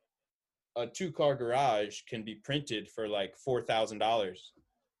wow. a 2-car garage can be printed for like $4,000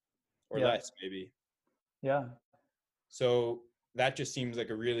 or Yeah. less, maybe. Yeah. So that just seems like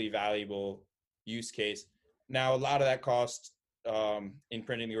a really valuable use case. Now, a lot of that cost in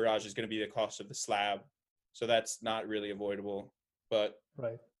printing the garage is going to be the cost of the slab, so that's not really avoidable. But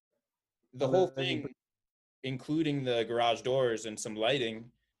Right. the whole Unless you thing, including the garage doors and some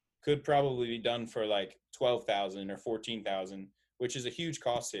lighting, could probably be done for like 12,000 or 14,000, which is a huge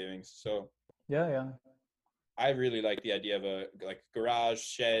cost savings. So Yeah, yeah. I really like the idea of a like garage,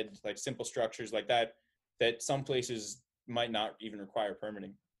 shed, like simple structures like that, that some places might not even require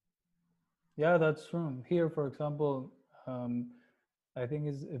permitting. Yeah, that's true. Here, for example, um, I think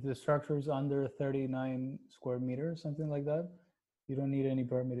is if the structure is under 39 square meters, something like that, you don't need any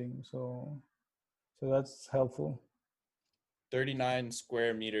permitting. So that's helpful. 39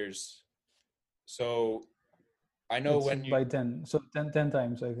 square meters. So I know It's when you, by 10. So 10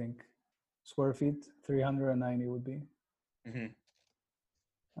 times, I think. Square feet, 390 would be. mhm.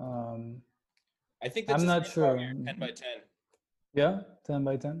 Um, I think that's I'm the not same about sure. here, 10 by 10. Yeah, 10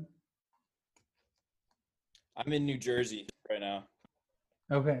 by 10. I'm in New Jersey right now.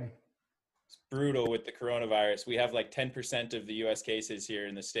 Okay. It's brutal with the coronavirus. We have like 10% of the US cases here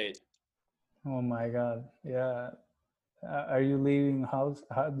in the state. Oh my God. Yeah. Are you leaving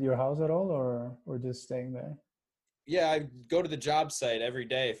your house at all, or just staying there? Yeah, I go to the job site every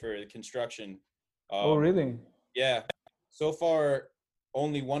day for construction. Oh, Um, really? yeah, so far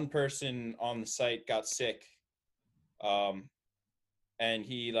only one person on the site got sick. Um, and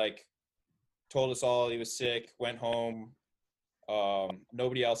he like told us all he was sick, went home.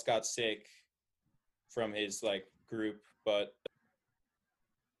 Nobody else got sick from his like group, but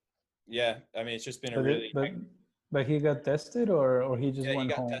yeah, I mean it's just been a But really but he got tested, or he just yeah, he went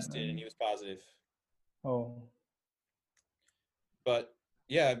got home tested and and he was positive. oh. But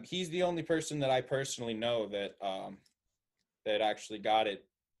yeah, he's the only person that I personally know that that actually got it.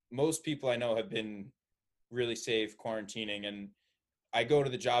 Most people I know have been really safe quarantining, and I go to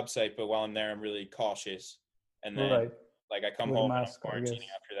the job site, but while I'm there, I'm really cautious. And then Right. like I come With a home and I'm mask, I guess. quarantining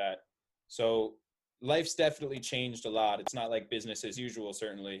after that. So life's definitely changed a lot. It's not like business as usual,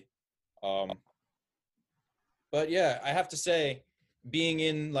 certainly. Um, but yeah, I have to say, being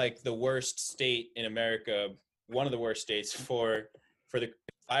in like the worst state in America, one of the worst states for the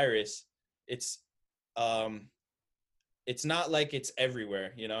virus, it's um it's not like it's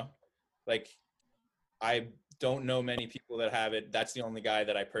everywhere, you know? Like I don't know many people that have it. That's the only guy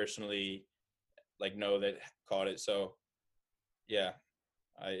that I personally like know that caught it. So yeah,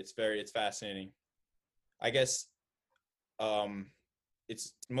 it's fascinating. I guess um,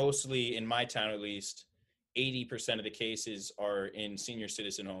 it's mostly in my town at least. 80% of the cases are in senior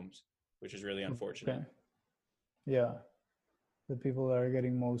citizen homes, which is really unfortunate. Okay. Yeah. The people that are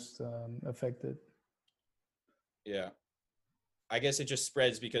getting most affected. Yeah, I guess it just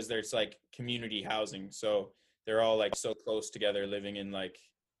spreads because there's like community housing, so they're all like so close together, living in like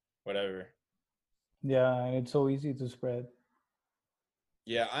whatever. Yeah, and it's so easy to spread.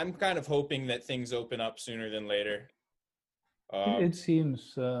 Yeah, I'm kind of hoping that things open up sooner than later. Um, It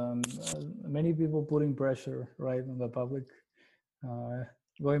seems many people putting pressure right on the public. Uh,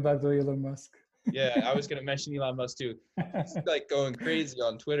 Going back to Elon Musk. yeah, I was gonna mention Elon Musk too. He's like going crazy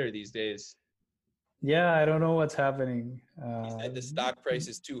on Twitter these days. Yeah, I don't know what's happening. He said the stock price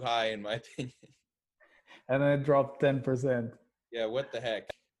is too high, in my opinion. And then it dropped 10%. Yeah, what the heck?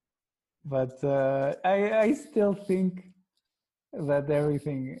 But I still think that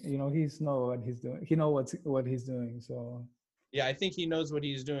everything, he's know what he's doing. He know what he's doing. So Yeah, I think he knows what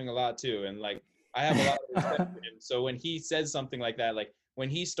he's doing a lot too, and like I have a lot of respect for him. So when he says something like that, like when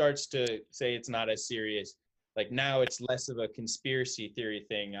he starts to say it's not as serious, like now it's less of a conspiracy theory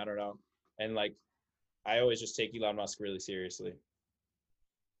thing. I don't know, and like I always just take Elon Musk really seriously,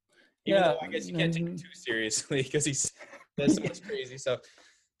 even yeah, though I guess you can't take him and too seriously because he does so much crazy stuff.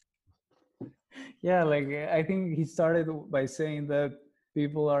 yeah, like I think he started by saying that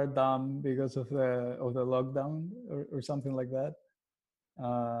people are dumb because of the lockdown or something like that,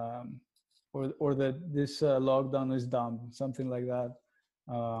 um, or that this lockdown is dumb, something like that.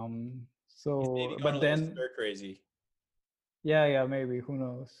 He's maybe gone a But little then stir crazy. yeah, maybe, who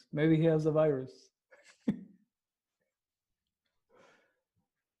knows? Maybe he has the virus.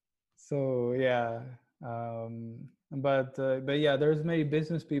 So yeah, but yeah, there's many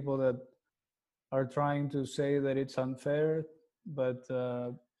business people that are trying to say that it's unfair, but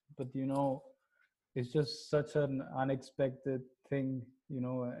uh, but it's just such an unexpected thing,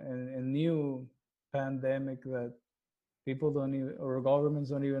 a new pandemic that people don't even, or governments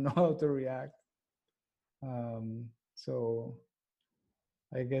don't even know how to react. So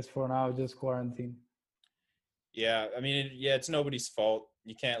I guess for now, just quarantine. Yeah, I mean, yeah, it's nobody's fault.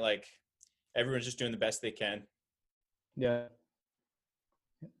 You can't like everyone's just doing the best they can. Yeah.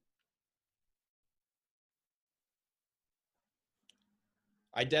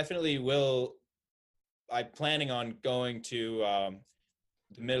 I definitely will. I'm planning on going to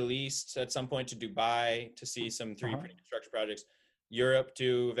the Middle East at some point, to Dubai to see some 3D Uh-huh. printing construction projects, Europe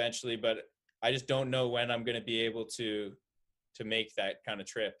too eventually, but I just don't know when I'm going to be able to make that kind of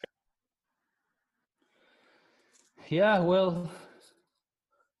trip. Yeah, well,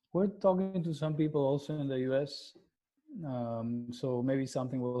 we're talking to some people also in the US. So maybe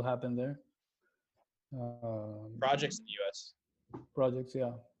something will happen there. Um, Projects in the US. Projects,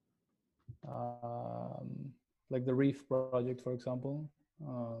 yeah. Um, like the Reef project, for example.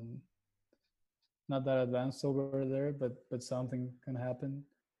 Um, Not that advanced over there, but something can happen,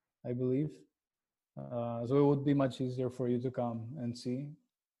 I believe. So it would be much easier for you to come and see.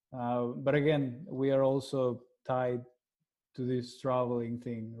 But again, we are also tied to this traveling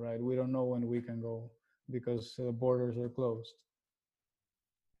thing, right? We don't know when we can go because the borders are closed.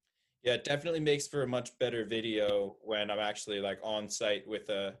 Yeah, it definitely makes for a much better video when I'm actually like on site with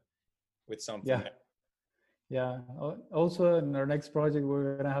something Yeah, there. yeah. Also, in our next project,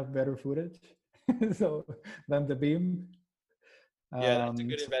 we're gonna have better footage, so than the beam. Yeah, that's a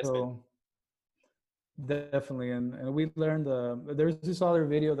good investment. So definitely, and we learned. There's this other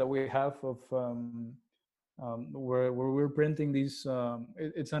video that we have of where we're printing these.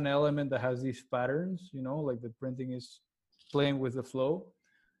 It's an element that has these patterns, like the printing is playing with the flow,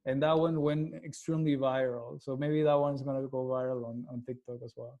 and that one went extremely viral. So maybe that one's gonna go viral on TikTok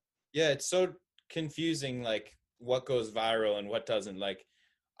as well. Yeah, it's so confusing, like what goes viral and what doesn't. Like,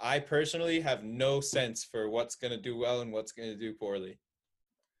 I personally have no sense for what's gonna do well and what's gonna do poorly.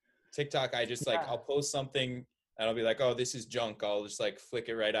 TikTok, I just like Yeah, I'll post something and I'll be like, oh, this is junk. I'll just like flick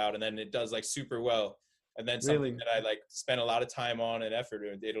it right out, and then it does like super well. And then something really, that I like spent a lot of time on and effort,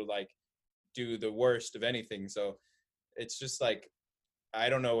 it'll like do the worst of anything. So it's just like I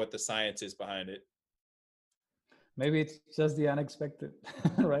don't know what the science is behind it. maybe it's just the unexpected,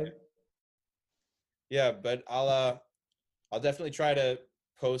 right? Yeah, but I'll definitely try to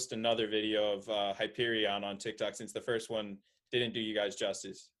post another video of Hyperion on TikTok, since the first one didn't do you guys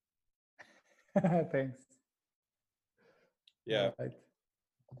justice. Thanks. Yeah. All right.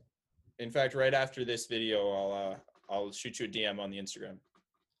 In fact, right after this video, I'll shoot you a DM on the Instagram.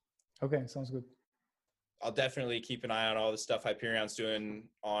 Okay, sounds good. I'll definitely keep an eye on all the stuff Hyperion's doing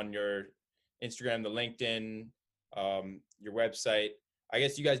on your Instagram, the LinkedIn, your website. I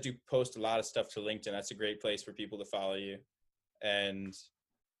guess you guys do post a lot of stuff to LinkedIn. That's a great place for people to follow you. And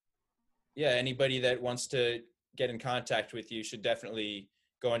yeah, anybody that wants to get in contact with you should definitely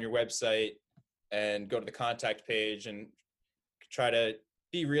go on your website and go to the contact page and try to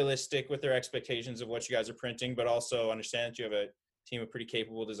be realistic with their expectations of what you guys are printing, but also understand that you have a team of pretty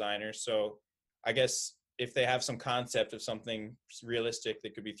capable designers. So I guess if they have some concept of something realistic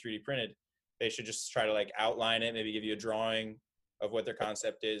that could be 3D printed, they should just try to like outline it, maybe give you a drawing of what their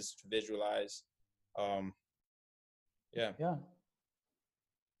concept is to visualize. Um, yeah. Yeah.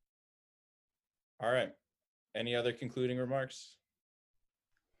 All right. Any other concluding remarks?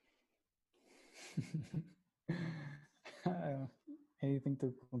 Anything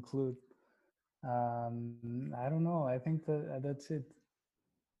to conclude? I don't know. I think that's it.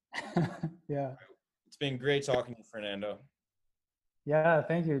 Yeah. It's been great talking to you, Fernando. Yeah.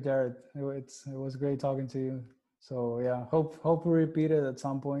 Thank you, Jared. It was great talking to you. So yeah, hope we repeat it at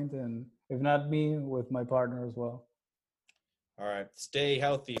some point, and if not me, with my partner as well. All right. Stay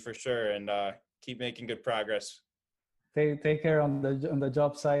healthy for sure, and keep making good progress. Take care on the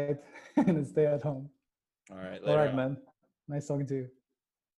job site and stay at home. All right. All Later right, on. man. Nice talking to you.